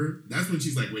point. Remember, that's when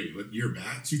she's like, "Wait, what? You're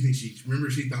back?" She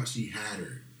thought she had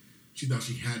her. She thought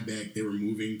she had Beck. They were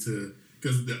moving to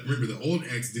because remember the old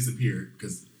ex disappeared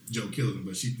because Joe killed him,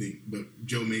 but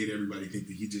Joe made everybody think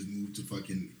that he just moved to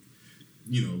fucking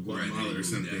Guatemala or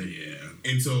something. Yeah.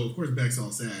 And so of course Beck's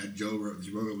all sad.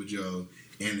 She broke up with Joe,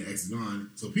 and the ex is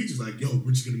gone. So Peach is like, "Yo,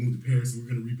 we're just gonna move to Paris and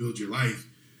we're gonna rebuild your life."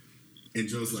 And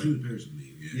Joe's like, Paris with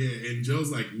me. Yeah, and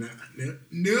Joe's like, no,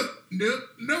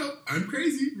 I'm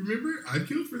crazy. Remember, I've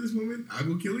killed for this woman. I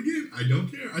will kill again. I don't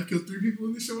care. I've killed 3 people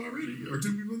in the show already, or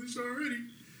 2 people in the show already.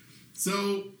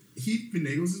 So he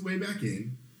finagles his way back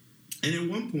in, and at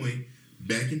one point,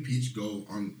 Beck and Peach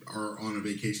are on a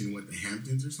vacation in the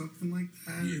Hamptons or something like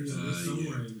that.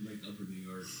 Somewhere in Upper New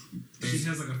York. She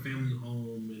has a family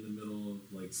home in the middle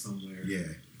of somewhere.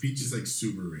 Yeah, Peach is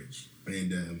super rich,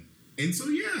 and so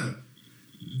yeah.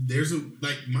 There's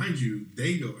mind you,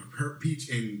 they go, Peach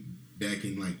and Beck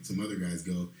and some other guys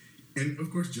go, and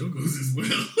of course Joe goes as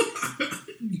well.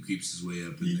 He creeps his way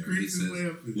up in there. He says,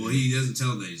 he doesn't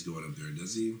tell that he's going up there,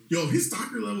 does he? Yo, his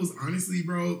stalker levels, honestly,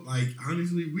 bro,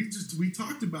 we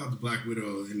talked about the Black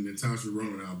Widow and Natasha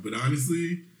Romanoff, but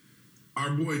honestly,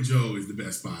 our boy Joe is the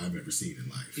best spy I've ever seen in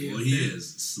life. Well, he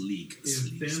is sleek. If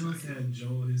Thanos had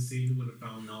Joe in his scene, he would have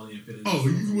found all the Infinity. Oh,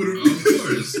 you would have. Of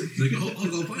course.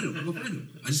 I'll go find him.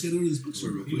 I just got to go to this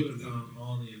bookstore real quick. He would have found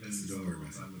all the Infinity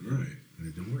Stones.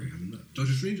 Right. Don't worry, I'm enough.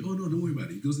 Doctor Strange? Oh, no, don't worry about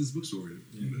it. He goes to this bookstore.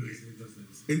 Yeah, he does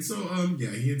this. And so,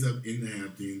 he ends up in the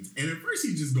Hamptons. And at first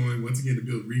he's just going, once again, to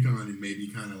build recon and maybe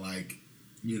kind of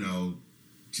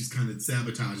just kind of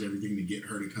sabotage everything to get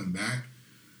her to come back.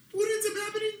 What ends up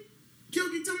happening?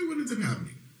 Keoki, tell me what ends up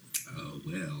happening.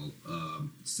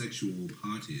 Sexual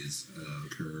parties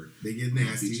occur. They get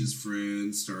nasty. Peach's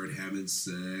friends start having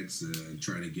sex and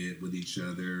trying to get with each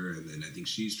other, and then I think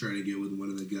she's trying to get with one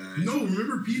of the guys. No,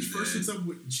 remember Peach first hooks up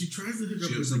with. She tries to hook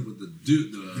up with the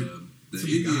dude, the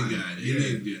Indian guy,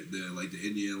 the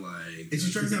Indian and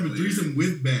she tries to have a threesome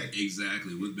with Beck.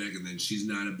 Exactly, with Beck, and then she's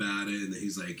not about it, and then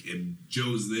he's like, and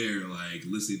Joe's there,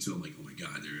 listening to him, oh my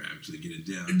god, they're actually getting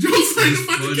down. And Joe's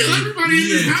about to kill everybody in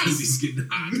his house. Because he's getting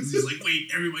hot. Because he's like,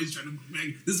 wait, everybody's trying to bug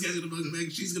Meg. This guy's gonna bug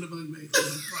Meg. She's gonna bug Meg.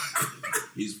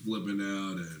 He's flipping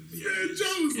out, and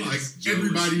Joe's like,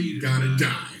 everybody gotta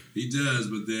die. He does,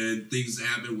 but then things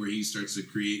happen where he starts to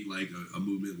create a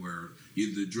movement where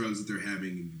the drugs that they're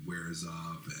having wears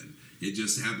off, and it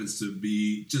just happens to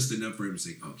be just enough for him to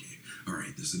say, okay, all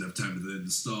right, there's enough time for them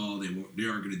to stall. They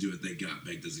aren't going to do it. Thank God.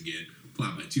 Beck doesn't get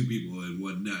plowed by 2 people in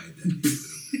one night.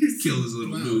 That kill his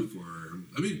little mood for her.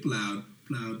 I mean, plowed,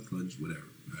 plunged, whatever.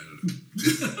 I don't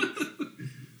know.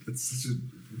 That's such a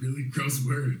really gross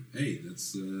word. Hey,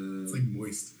 that's it's like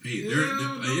moist. Hey,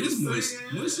 it is moist.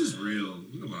 Moist is real.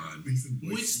 Come on,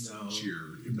 moist. No.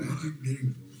 Cheer. Imagine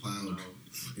getting plowed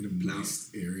in a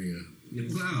moist area.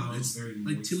 Plowed. It's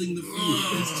like tilling the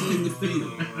field. It's tilling the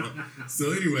field.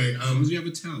 So anyway, you have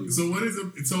a towel. So what is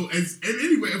it? So and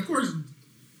anyway, of course,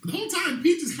 the whole time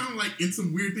Peach is kind of in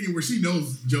some weird thing where she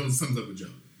knows Joe sums up with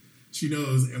Joe. She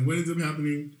knows, and what ends up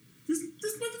happening? This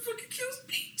motherfucker kills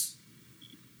Peach.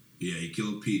 Yeah, he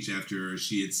killed Peach after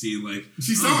she had seen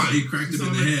she saw him. He cracked him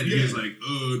in the head. Yeah. He was like,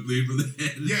 bleed from the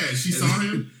head. Yeah, she saw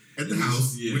him at the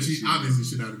house, which he obviously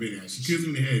should not have been at. She kills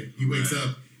him in the head. He wakes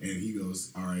up and he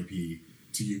goes, "R.I.P.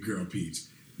 to your girl Peach.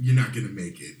 You're not gonna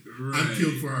make it. I've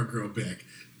killed for our girl Beck.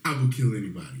 I will kill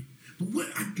anybody."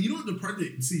 But the part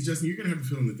that Justin, you're gonna have to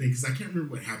fill in the thing because I can't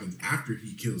remember what happens after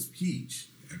he kills Peach.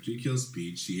 After he kills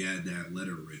Peach, he had that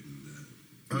letter written.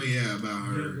 About her.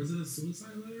 Yeah, was it a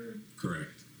suicide letter?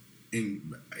 Correct.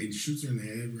 And it shoots her in the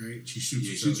head, right? She shoots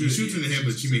herself. He shoots her in the head,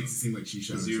 but she makes it seem like she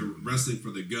shot herself. Because you're wrestling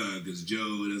for the gun, because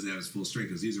Joe doesn't have his full strength,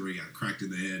 because he's already got cracked in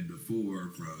the head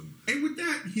before from... And with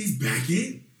that, he's back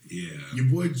in. Yeah. Your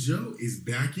boy Joe is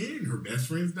back in. Her best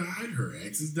friends died. Her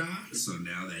exes died. So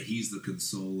now that he's the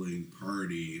consoling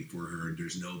party for her,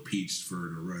 there's no Peach for her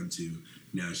to run to.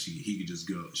 Now she could just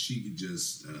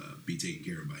be taken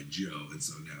care of by Joe, and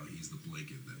so now he's the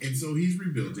blanket that and so he's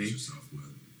rebuilding herself with.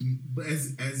 But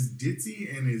as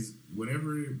ditzy and as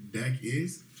whatever Beck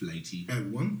is, flighty. At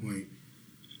one point,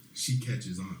 she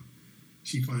catches on.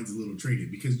 She finds a little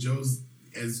trinket because Joe's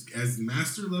as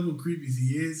master level creepy as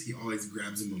he is, he always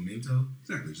grabs a memento.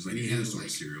 Exactly, just like he has like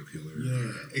serial killer.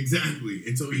 Yeah, exactly.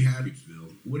 And so he had,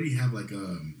 what did he have, like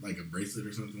a bracelet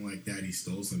or something like that? He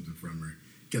stole something from her,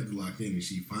 kept it locked in, and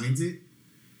she finds it.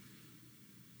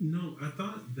 No, I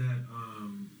thought that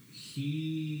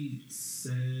he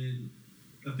said.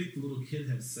 I think the little kid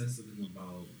had said something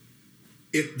about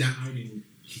hiding.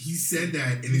 He said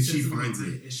that, and then she finds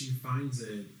it. And she finds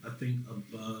it, I think,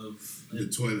 above the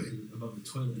toilet. Above the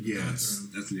toilet. Yes,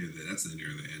 that's near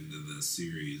the end of the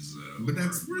series. But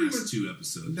that's pretty much 2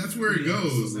 episodes. That's where it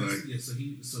goes.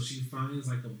 So she finds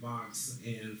like a box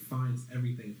and finds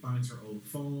everything. Finds her old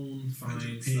phone. Finds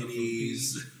her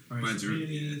panties. Finds her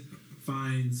panties.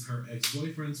 Finds her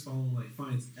ex-boyfriend's phone. Like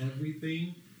finds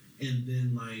everything, and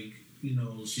then like.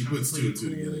 She puts 2 and 2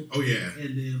 together. Oh, yeah.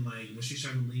 And then, like, when she's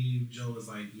trying to leave, Joe is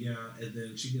like, yeah. And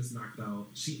then she gets knocked out.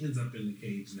 She ends up in the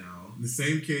cage now. The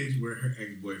same cage where her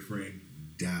ex-boyfriend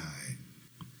died.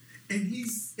 And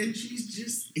she's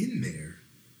just in there,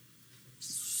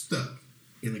 stuck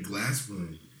in a glass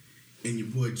room. And your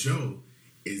boy Joe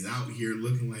is out here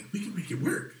looking like, we can make it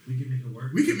work. We can make it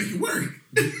work. We can make it work.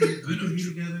 We can be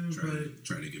together, but...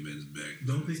 Try to get his back.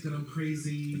 Don't think that I'm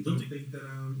crazy. Don't think that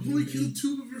I'm... I've only killed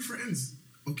 2 of your friends.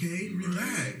 Okay?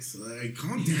 Relax. Like,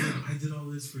 calm down. I did all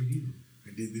this for you.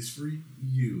 I did this for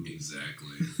you.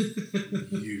 Exactly.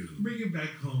 You. Bring it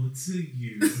back home to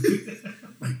you.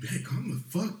 Like, babe, calm the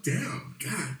fuck down.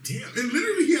 God damn. And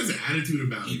literally, he has an attitude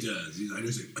about it. He does. He's like,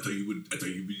 I thought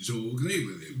you'd be so okay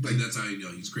with it. But that's how you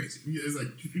know he's crazy. It's like,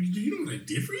 you know what I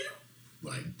did for you?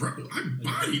 Like, bro, I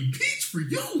bodied Peach for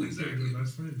you. Exactly. My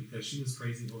best friend, because she was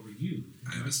crazy over you.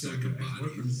 I have a stack of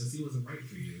bodies. Because he wasn't right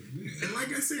for you. Yeah. And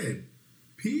like I said,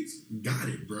 Peach got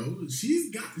it, bro.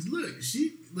 She's got that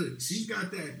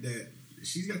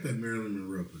Marilyn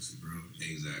Monroe pussy, bro.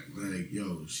 Exactly. Like,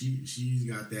 yo, she's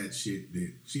got that shit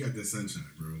she got that sunshine,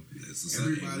 bro.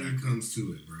 Everybody exactly. comes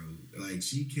to it, bro. Like,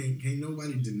 she can't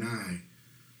nobody deny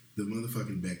the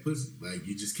motherfucking back pussy. Like,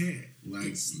 you just can't. Like,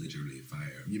 it's literally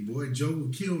fire. Your boy Joe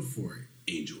killed for it.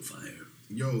 Angel fire.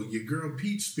 Yo, your girl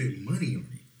Peach spent money on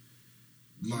it.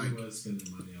 Like, she was spending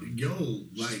money on it. Yo,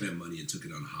 like, she spent money and took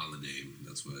it on holiday.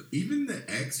 That's what. Even the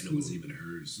ex, and it wasn't even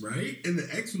hers, right? And the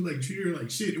ex who like treated her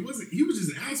like shit. It wasn't. He was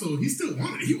just an asshole. He still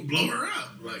wanted it. He would blow her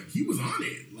up. Like, he was on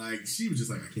it. Like, she was just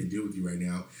like, I can't deal with you right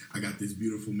now. I got this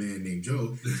beautiful man named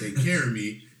Joe taking care of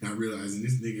me. Not realizing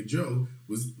this nigga Joe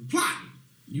was plotting.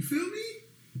 You feel me?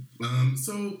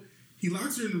 So he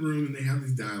locks her in the room and they have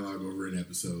this dialogue over an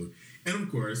episode. And of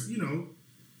course,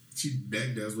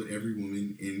 Beck does what every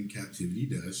woman in captivity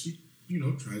does. She,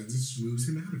 tries to smooth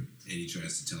him out of it. And he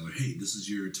tries to tell her, hey, this is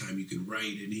your time you can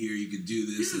write in here, you can do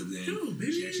this. Yeah, and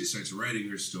then she actually starts writing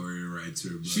her story and writes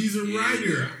her book. She's a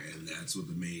writer. And that's what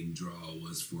the main draw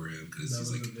was for him. Because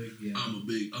he's like, I'm a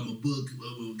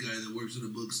guy that works in a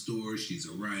bookstore. She's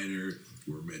a writer.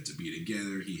 We're meant to be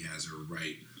together. He has her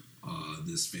write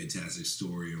this fantastic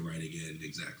story and writing it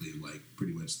exactly like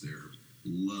pretty much their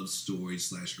love story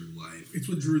 / her life. It's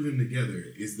what drew them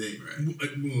together. Is that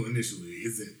initially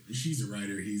is that she's a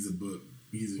writer, he's a book.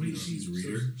 He's a reader. So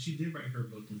she did write her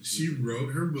book. She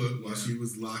wrote her book while she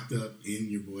was locked up in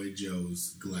your boy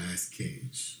Joe's glass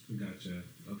cage. Gotcha.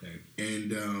 Okay.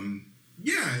 And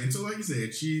and so like I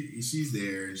said, she's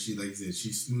there and she, like I said,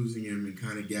 she's smoozing him and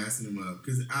kind of gassing him up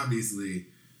because obviously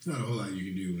there's not a whole lot you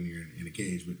can do when you're in a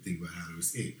cage but think about how to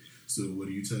escape. So what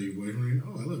do you tell your boyfriend?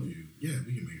 Oh, I love you. Yeah,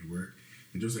 we can make it work.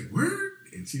 And Joe's like, word?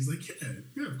 And she's like,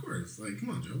 yeah, of course. Like,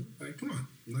 come on, Joe. Like, come on.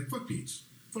 Like, fuck Peach.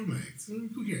 Fuck my ex.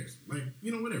 Who cares? Like,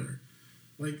 whatever.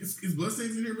 Like, it's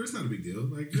bloodstains in here, but it's not a big deal.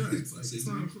 Like, yeah, it's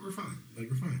not, we're fine. Like,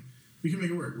 we're fine. We can make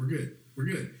it work. We're good.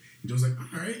 And Joe's like, all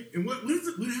right. And what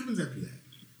happens after that?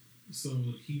 So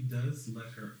he does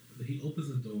let her. He opens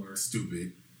the door.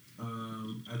 Stupid.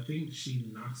 I think she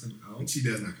knocks him out. She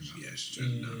does knock him out. Yeah, she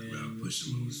tries to knock him out, push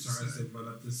him over the side. She tries to run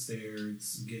up the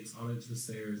stairs, gets on into the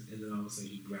stairs, and then all of a sudden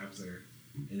he grabs her,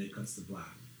 and it cuts to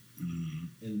black.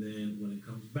 Mm-hmm. And then when it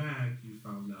comes back, you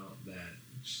found out that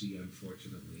she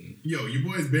unfortunately... Yo, your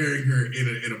boy's burying her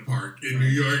in a park in New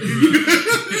York. And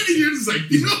you're just like,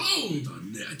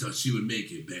 I thought she would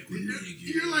make it back with me.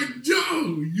 You're like,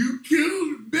 Joe, you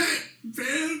killed Beck,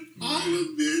 man. All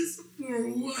of this for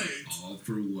what? All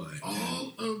for what?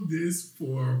 All of this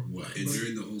for what? And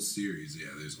during the whole series,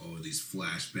 there's all of these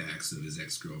flashbacks of his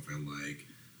ex-girlfriend, like,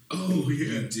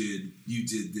 you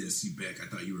did this, you Beck. I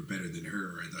thought you were better than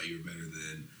her. I thought you were better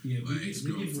than my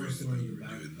ex-girlfriend. We were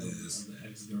doing this. Of the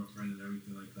ex-girlfriend and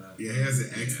everything like that. Yeah, he has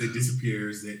an ex that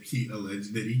disappears that he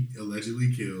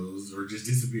allegedly kills or just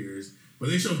disappears. But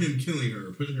they show him killing her,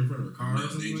 or pushing her in front of a car. No,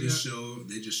 they just show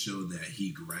that he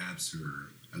grabs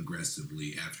her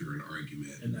aggressively after an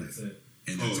argument, and that's it.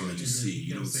 And that's all you see.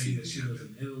 You don't see that she was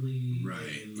in Italy,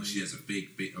 right? And she has a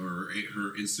fake, or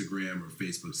her Instagram or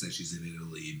Facebook says she's in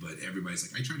Italy, but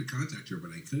everybody's like, I tried to contact her,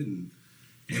 but I couldn't.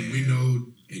 And we know,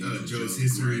 Joe's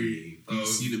history. You've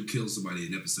seen him kill somebody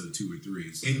in episode 2 or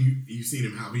 3, so. And you've seen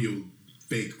him how he'll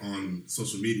fake on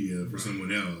social media for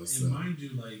someone else. And mind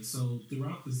you, like, so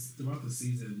throughout the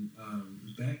season,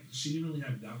 Beck, she didn't really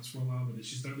have doubts for a while, but then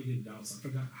she started to get doubts. I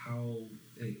forgot how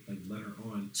they led her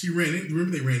on. She ran in.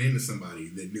 Remember, they ran into somebody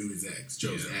that knew his ex,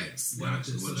 Joe's ex.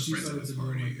 Gotcha. So she started to go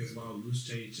like this wild loose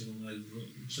change, and like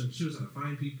she was trying to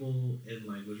find people, and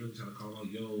like was really trying to call out,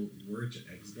 yo, where's your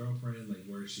ex girlfriend? Like,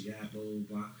 where's she at? Blah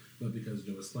blah blah. But because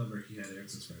Joe was clever, he had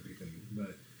answers for everything.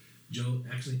 But Joe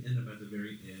actually ended up at the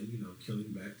very end,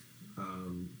 killing Beck.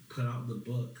 Put out the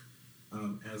book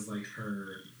as like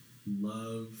her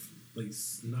love, like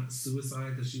not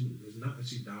suicide because it's not that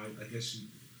she died. I guess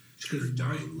because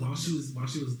while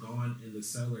she was gone in the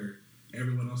cellar,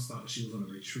 everyone else thought she was on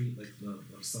a retreat, like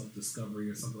of self-discovery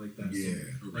or something like that. Yeah,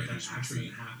 so, like an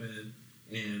accident happened,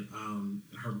 and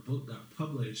her book got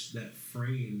published that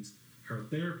framed her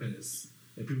therapist.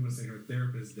 And people were saying her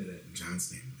therapist did it. John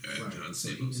Stamos. Yeah, right. John Stamos. So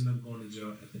he ended up going to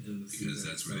jail at the end of the season. Because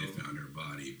that's where they found her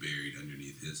body buried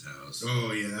underneath his house.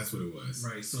 Oh yeah, that's what it was.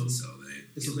 Right. So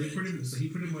he pretty much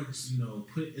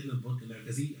put in the book in there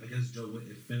because I guess Joe went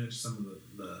and finished some of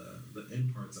the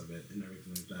end parts of it and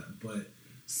everything like that, but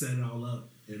set it all up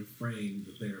and framed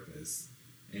the therapist,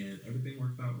 and everything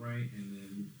worked out right, and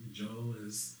then Joe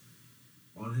is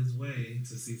on his way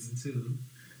to season 2.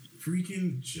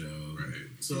 Freaking Joe. Right.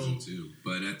 Season 2.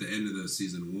 But at the end of the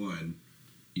season 1,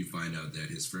 you find out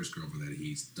that his first girlfriend that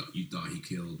you thought he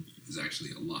killed is actually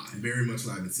alive. Very much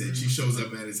alive. It said she shows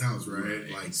up at his house, right?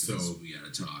 Like, so we gotta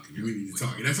talk. And we need to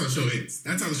talk. And that's how the show ends.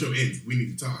 That's how the show ends. We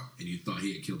need to talk. And you thought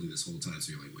he had killed her this whole time,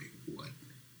 so you're like, wait, what?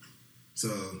 So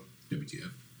WTF.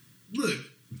 Look.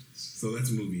 So that's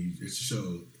a movie. It's a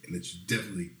show that you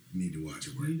definitely need to watch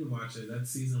it. You need to watch it. That's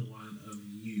season 1 of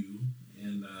You.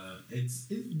 And it's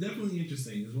definitely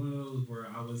interesting. It's one of those where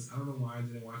I don't know why I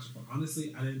didn't watch it.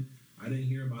 Honestly, I didn't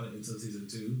hear about it until season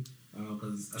 2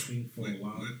 because I think for a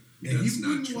while. And you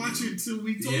wouldn't watch it till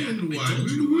we told him to watch it.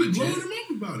 We were blowing him up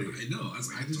about it. I know. I was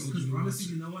like,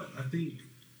 honestly, you know what? I think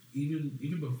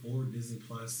even before Disney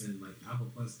Plus and like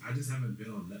Apple Plus, I just haven't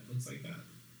been on Netflix like that.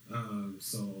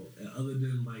 So other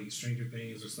than like Stranger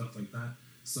Things or stuff like that.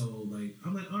 So, like,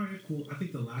 I'm like, all right, cool. I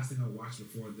think the last thing I watched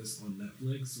before this on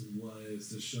Netflix was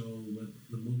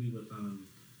the movie with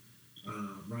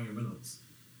Ryan Reynolds,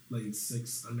 like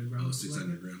 6 Underground. Oh, 6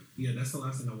 Underground. Yeah, that's the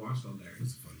last thing I watched on there. It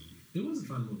was a fun movie. It was a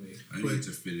fun movie. I didn't get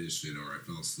to finish it, or I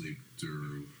fell asleep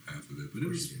through half of it, but it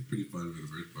was pretty fun for the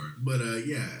first part. But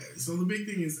yeah, so the big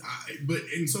thing is,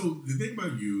 so the thing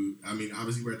about You, I mean,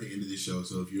 obviously we're at the end of this show,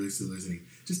 so if you're still listening,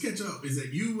 just catch up. Is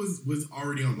that You was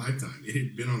already on Lifetime? It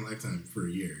had been on Lifetime for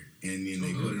a year, and then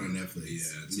they put it on Netflix.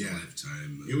 Yeah, it's a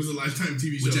Lifetime. It was a Lifetime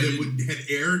TV show that had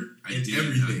aired and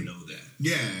everything. Not know that.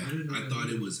 Yeah, I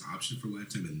thought it was option for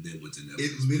Lifetime and then went to Netflix.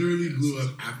 It literally blew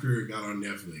up after it got on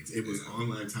Netflix. It was on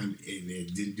Lifetime and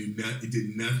it didn't do nothing. It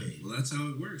did nothing. Well, that's how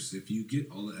it works. If you get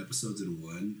all the episodes in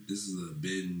one, this is a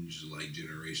binge like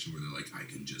generation where they're like,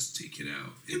 I can just take it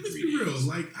out. And let's be real,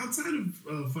 like outside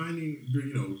of finding,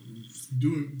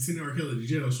 sending R. Kelly to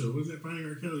jail show, what was that, Finding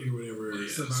R. Kelly or whatever?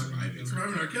 Surviving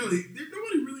R. Kelly.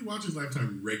 Nobody really watches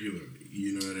Lifetime regularly.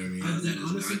 You know what I mean? That is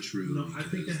honestly not true. No, I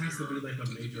think it has to be like a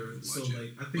major. So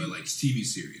like, I think, but like TV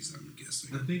series, I'm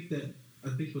guessing. I think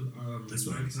with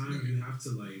Lifetime, you have to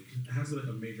like, it has to be like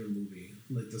a major movie,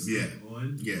 like to start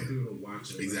on for people to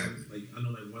watch it. Exactly. Like I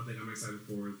know, like one thing I'm excited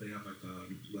for is they have like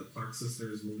the Clark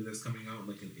Sisters movie that's coming out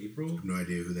like in April. I have no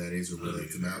idea who that is or what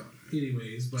it's about.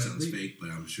 Anyways, but sounds fake, but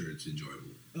I'm sure it's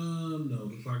enjoyable. No,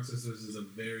 the Clark Sisters is a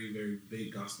very, very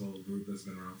big gospel group that's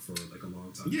been around for like a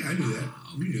long time. Yeah, I knew that.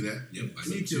 We knew that. Yep, I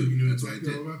knew too. You knew that's why I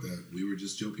did. About that. We were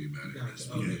just joking about it.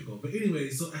 Gotcha. Okay, cool. But anyway,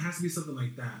 so it has to be something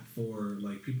like that for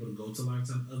like people to go to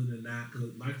Lifetime. Other than that, because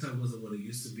Lifetime wasn't what it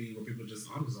used to be, where people I'm just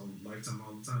on Lifetime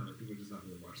all the time. Like people just not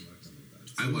really watching Lifetime like that.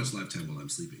 So, I watch Lifetime while I'm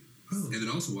sleeping, and then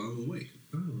also while I'm awake.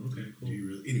 Oh, okay, cool. Do you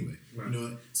really? Anyway, right. You know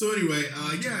what? So anyway,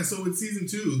 so with season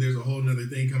 2, there's a whole nother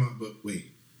thing come out. But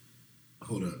wait,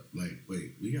 hold up.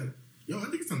 We got. I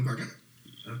think it's time to clock out.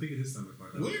 I think it is time to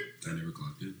clock out. What? I never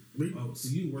clocked in. Oh, so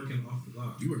you working off the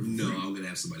clock? No, I'm gonna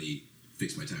have somebody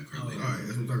fix my time card later. All right,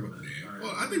 that's what I'm talking about. Yeah.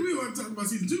 Well, I think we want to talk about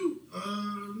season 2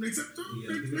 next episode.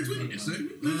 Next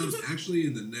week. Actually,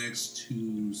 in the next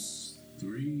 2,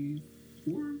 3,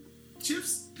 4.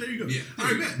 shifts. There you go. Yeah. All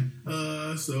right,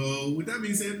 man. So with that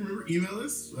being said, remember, email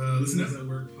us. Listen up.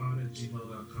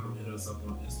 moviesatworkpod@gmail.com. Hit us up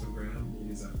on Instagram,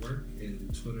 Movies at Work,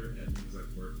 and Twitter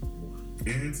 @moviesatwork1.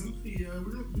 And somebody,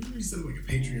 we're going to set up like a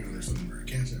Patreon or something, or a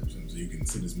Cash App or something, so you can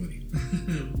send us money.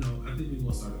 No, I think we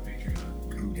will start a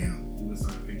Patreon. I'm down. We will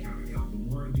start a Patreon account. But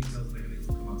more details and everything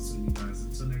will come out soon, you guys.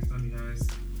 Until next time, you guys.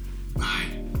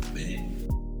 Bye.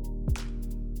 Man.